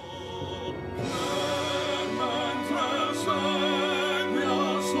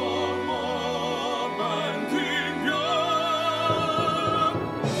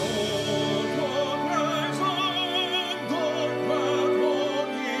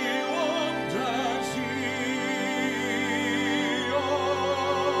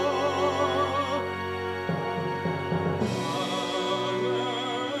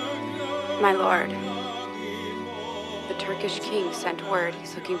 My lord, the Turkish king sent word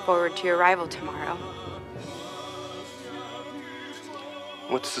he's looking forward to your arrival tomorrow.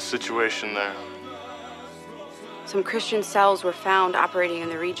 What's the situation there? Some Christian cells were found operating in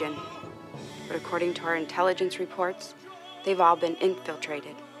the region, but according to our intelligence reports, they've all been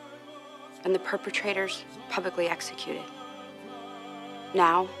infiltrated, and the perpetrators publicly executed.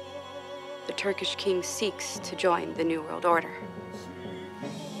 Now, the Turkish king seeks to join the New World Order.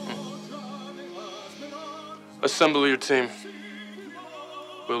 Assemble your team.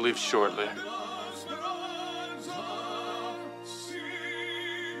 We'll leave shortly.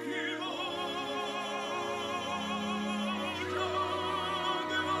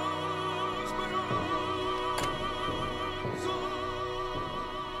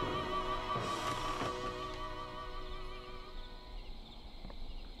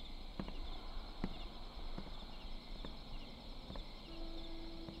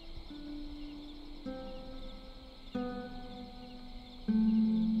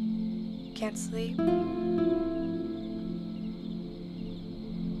 Can't sleep?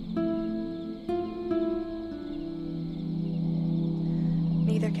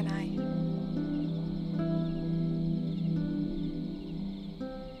 Neither can I.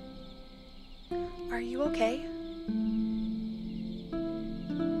 Are you okay?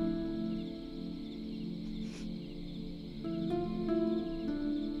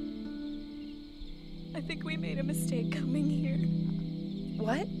 I think we made a mistake coming here.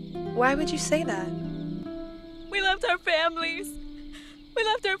 What? Why would you say that? We left our families. We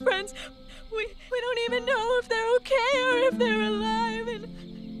left our friends. We don't even know if they're okay or if they're alive.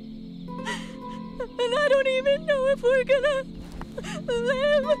 And I don't even know if we're gonna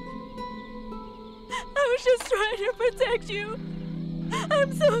live. I was just trying to protect you.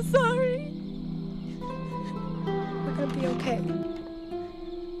 I'm so sorry. We're gonna be okay.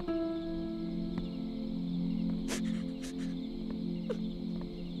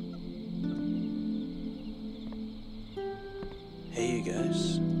 Hey, you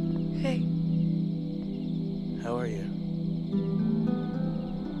guys. Hey. How are you?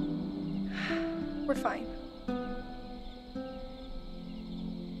 We're fine.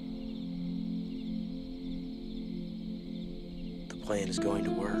 The plan is going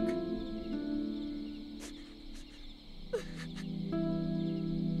to work.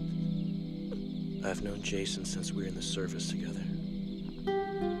 I've known Jason since we were in the service together.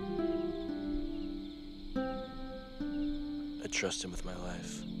 I trust him with my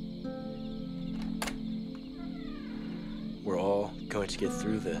life. We're all going to get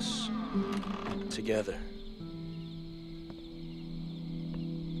through this together.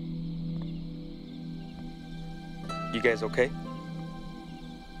 You guys okay?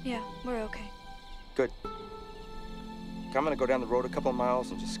 Yeah, we're okay. Good. I'm gonna go down the road a couple of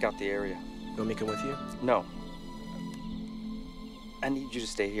miles and just scout the area. You want me to come with you? No. I need you to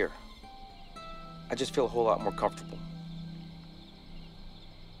stay here. I just feel a whole lot more comfortable.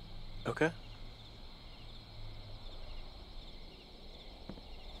 Okay.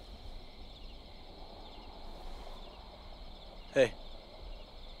 Hey.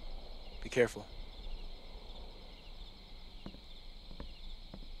 Be careful.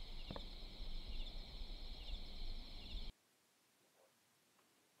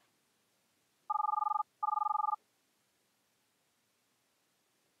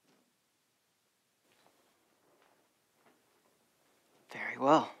 Very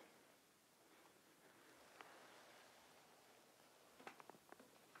well.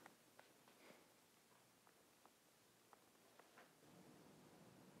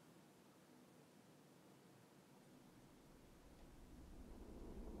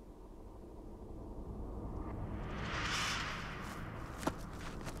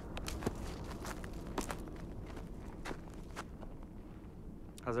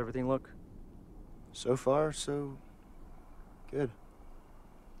 How's everything look? So far, so good.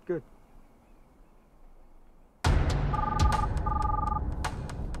 Good.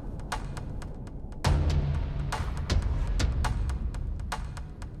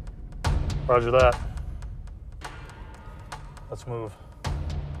 Roger that. Let's move.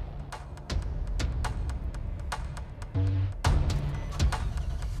 Hey,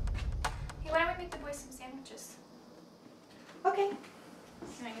 why don't we make the boys some sandwiches? Okay.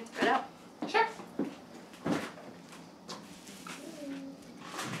 Can I get the bread out? Sure.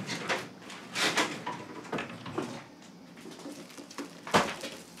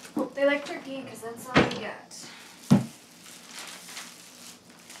 Hope they like turkey, because that's all we got.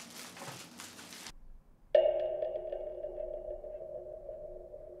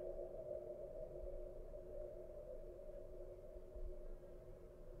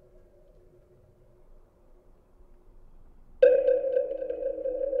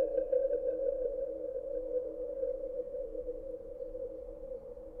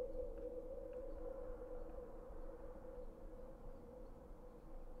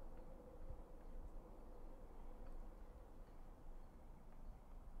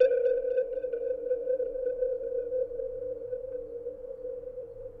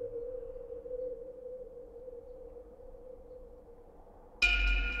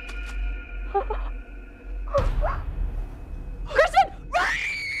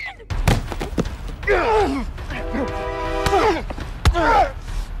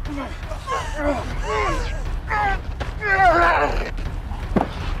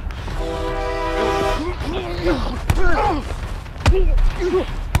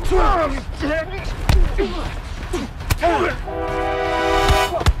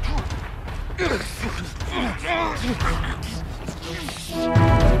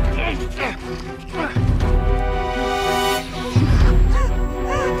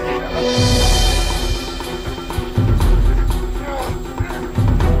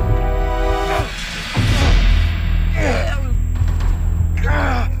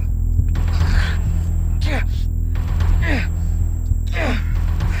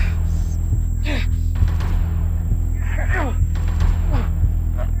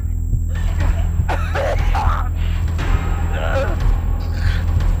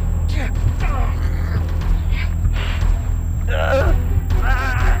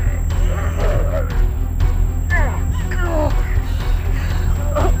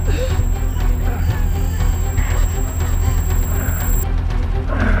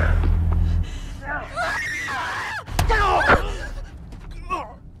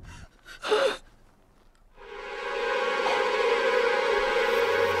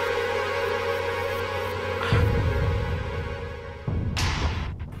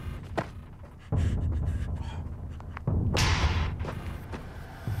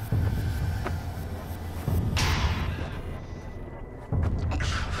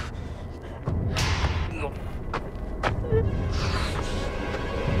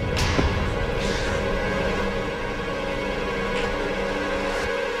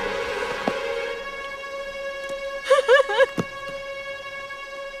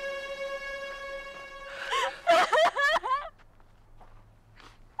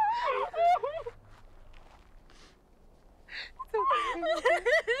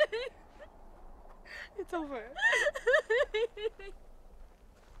 It's over.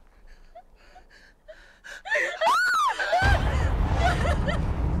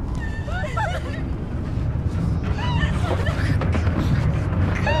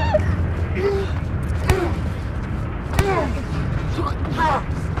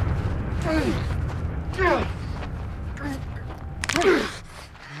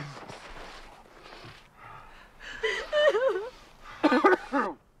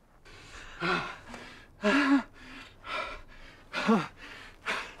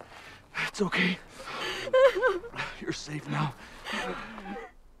 It's okay. You're safe now.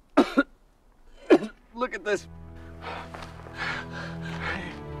 Look at this.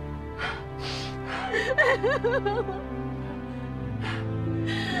 I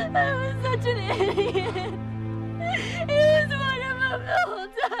was such an idiot. He was one of them the whole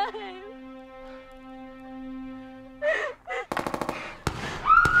time.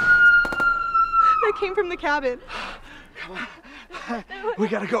 That came from the cabin. Come on. We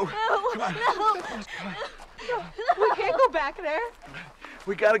gotta go. No, Come on. no. We can't go back there.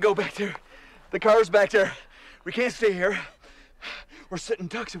 We gotta go back there. The car's back there. We can't stay here. We're sitting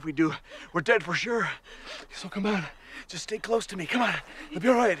ducks if we do. We're dead for sure. So come on. Just stay close to me. Come on. It'll be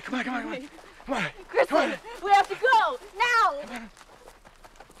all right. Come on, come on, come on. Come on. Kristen, Come on. we have to go now.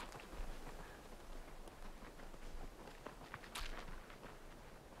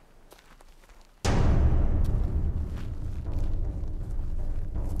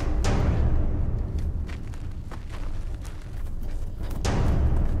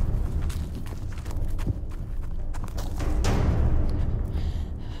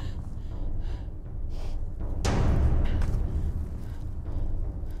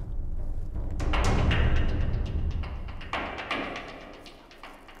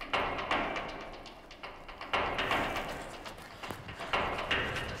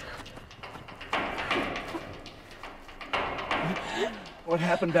 What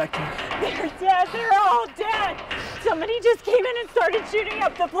happened back there? They're dead. They're all dead. Somebody just came in and started shooting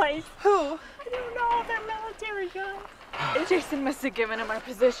up the place. Who? I don't know. They're military guys. Jason must have given him our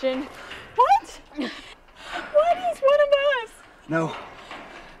position. What? What? He's one of us. No.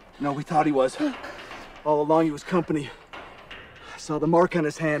 No, we thought he was. All along he was company. I saw the mark on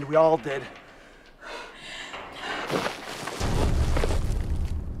his hand. We all did.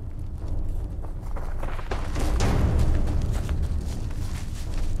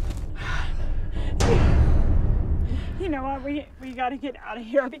 You know what? We got to get out of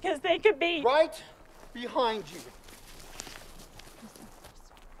here because they could be right behind you.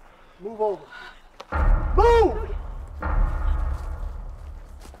 Move over. Move!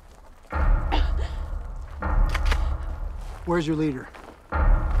 Where's your leader?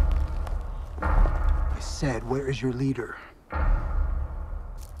 I said, where is your leader?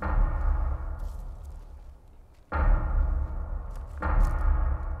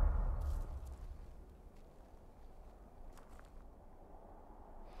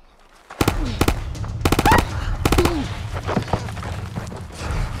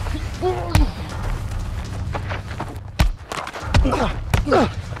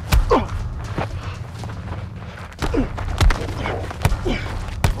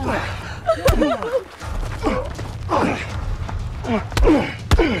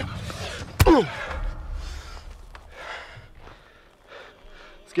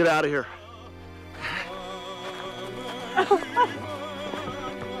 Let's get out of here.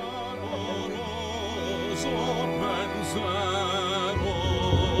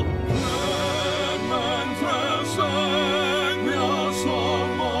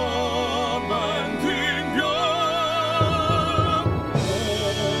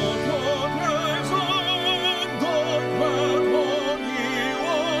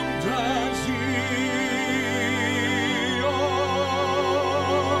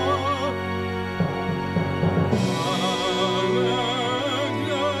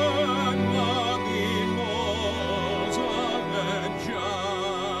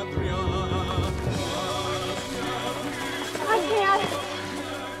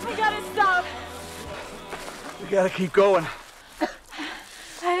 We gotta keep going. I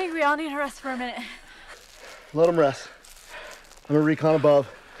think we all need to rest for a minute. Let them rest. I'm gonna recon above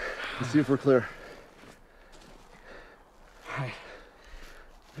and see if we're clear. All right.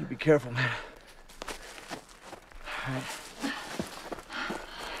 You be careful, man. All right.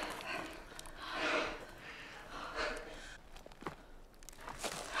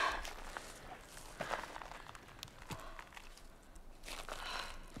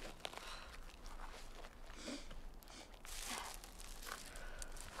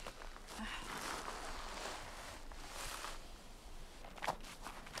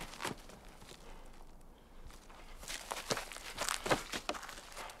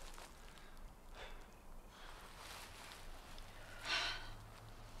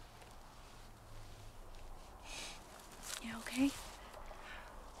 You okay?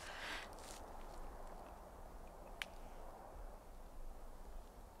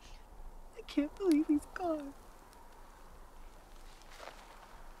 I can't believe he's gone.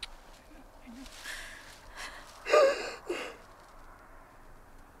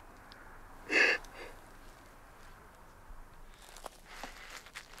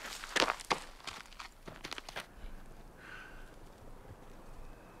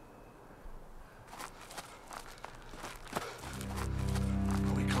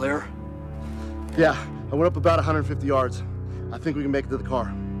 clear? Yeah, I went up about 150 yards. I think we can make it to the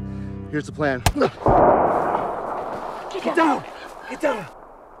car. Here's the plan. Get down! Get down!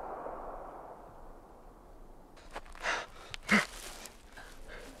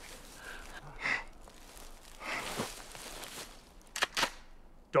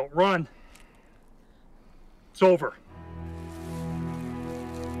 Don't run. It's over.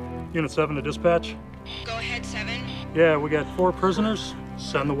 Unit 7 to dispatch. Go ahead, 7. Yeah, we got 4 prisoners.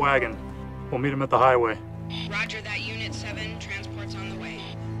 Send the wagon. We'll meet them at the highway. Roger that, Unit 7. Transport's on the way.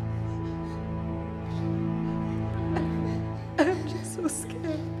 I'm just so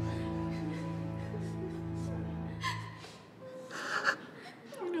scared.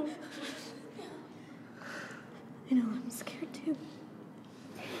 I know, I'm scared too.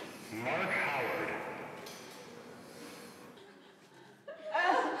 Mark Howard.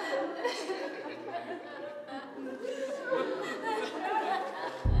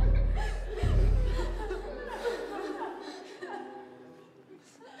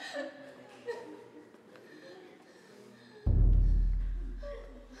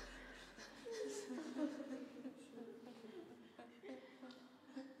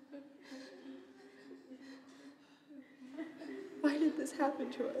 Why did this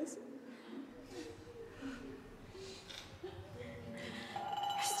happen to us?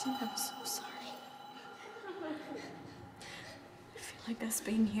 Kristen, I'm so sorry. I feel like us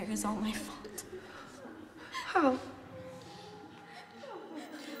being here is all my fault. How?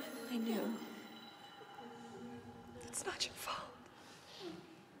 I knew. It's not your fault.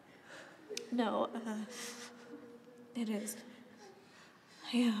 No, it is.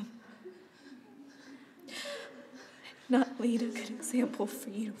 I am. Not lead a good example for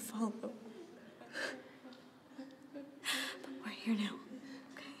you to follow. But we're here now,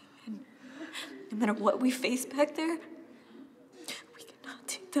 okay? And no matter what we face back there, we cannot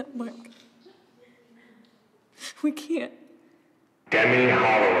take that mark. We can't. Demi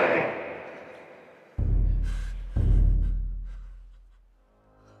Holloway.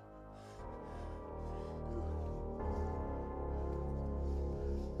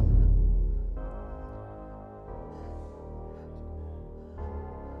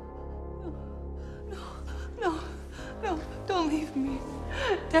 No, don't leave me.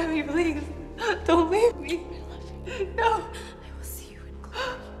 Demi, please. Don't leave me. No. I will see you in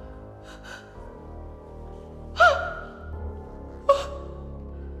glory.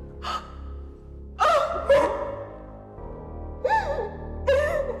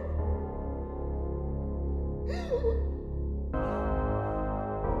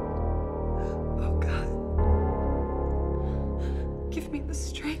 Oh, God. Give me the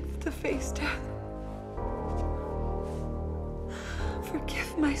strength to face death.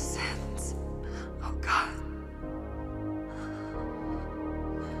 Forgive my sins. Oh, God.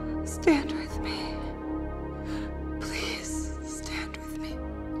 Stand with me. Please stand with me.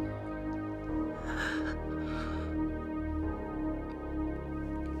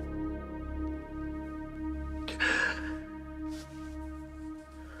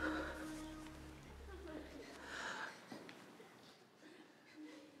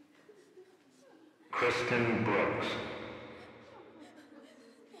 Kristen Brooks.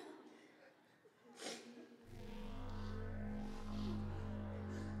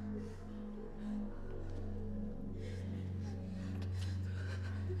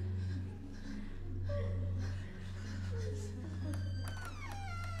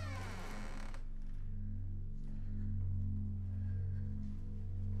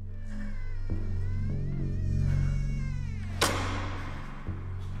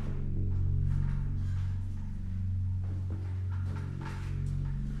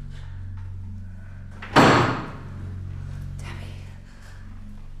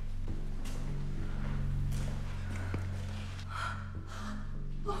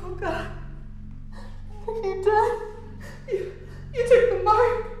 Oh, God. What have you done? You took the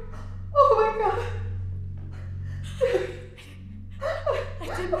mark. Oh, my God. I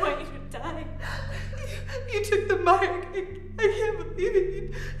didn't want you to die. You took the mark. I can't believe it.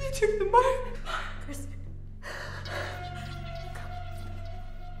 You took the mark. Kristen.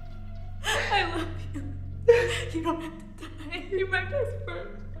 I love you. You don't have to die. You're my best friend.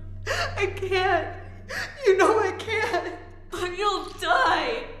 I can't. You know I can't. But you'll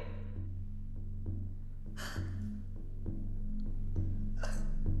die.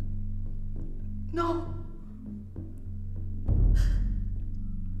 No.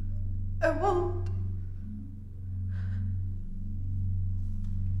 I won't.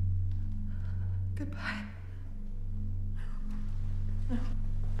 Goodbye. No.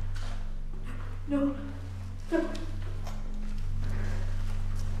 No.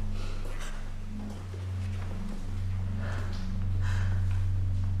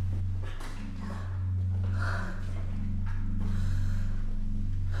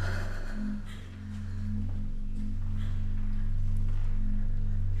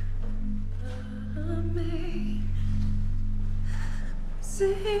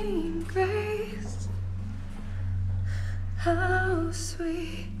 Amazing grace, how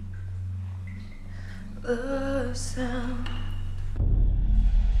sweet the sound.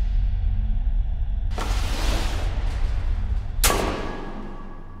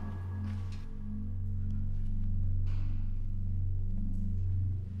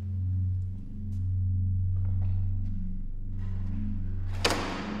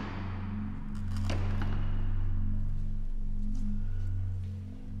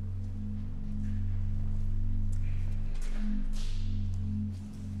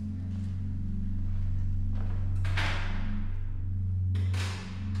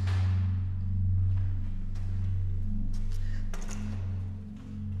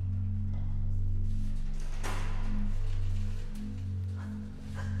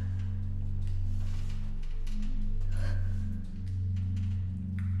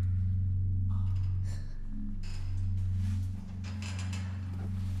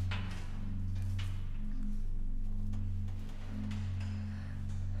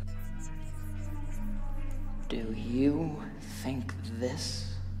 Do you think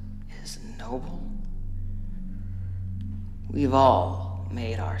this is noble? We've all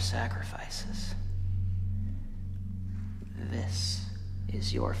made our sacrifices. This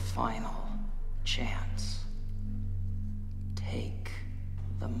is your final chance. Take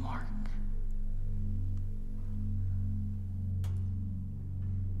the mark.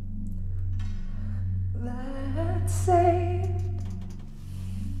 That saved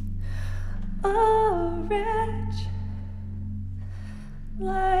a wretch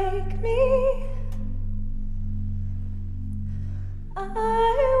like me.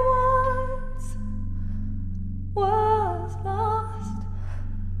 I once was lost,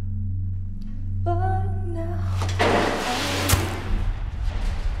 but now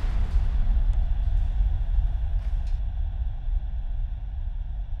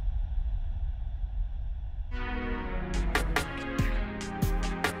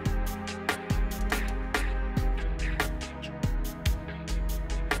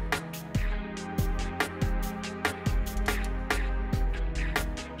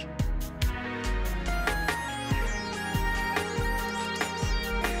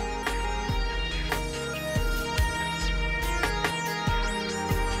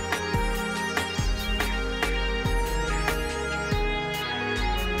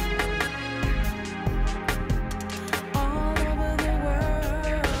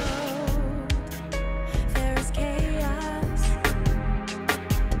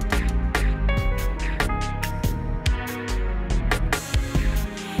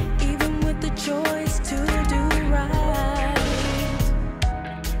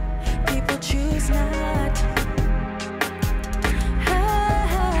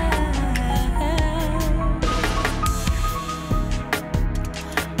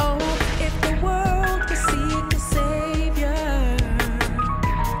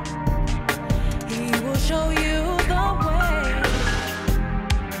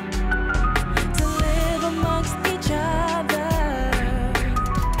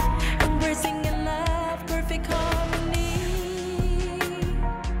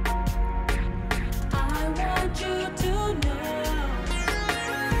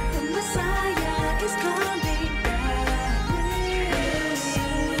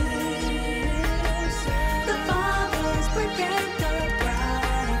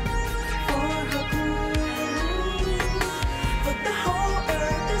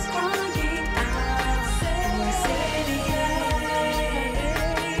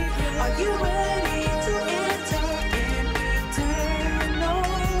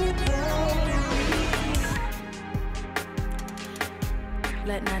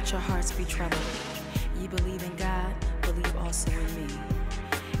let not your hearts be troubled. Ye believe in God, believe also in me.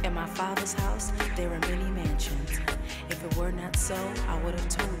 In my Father's house there are many mansions. If it were not so, I would have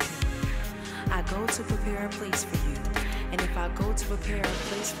told you. I go to prepare a place for you. And if I go to prepare a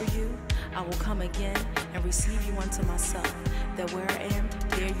place for you, I will come again and receive you unto myself, that where I am,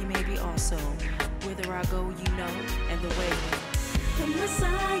 there you may be also. Whither I go, you know, and the way. the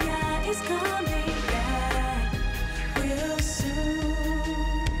Messiah is coming back real soon.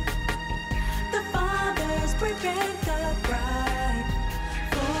 The Father's prepared the bride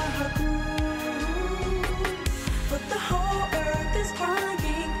for her groom. But the whole earth is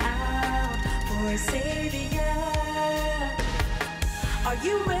crying out for a Savior. Are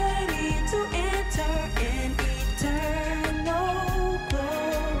you ready to enter in eternal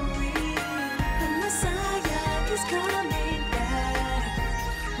glory? The Messiah is coming.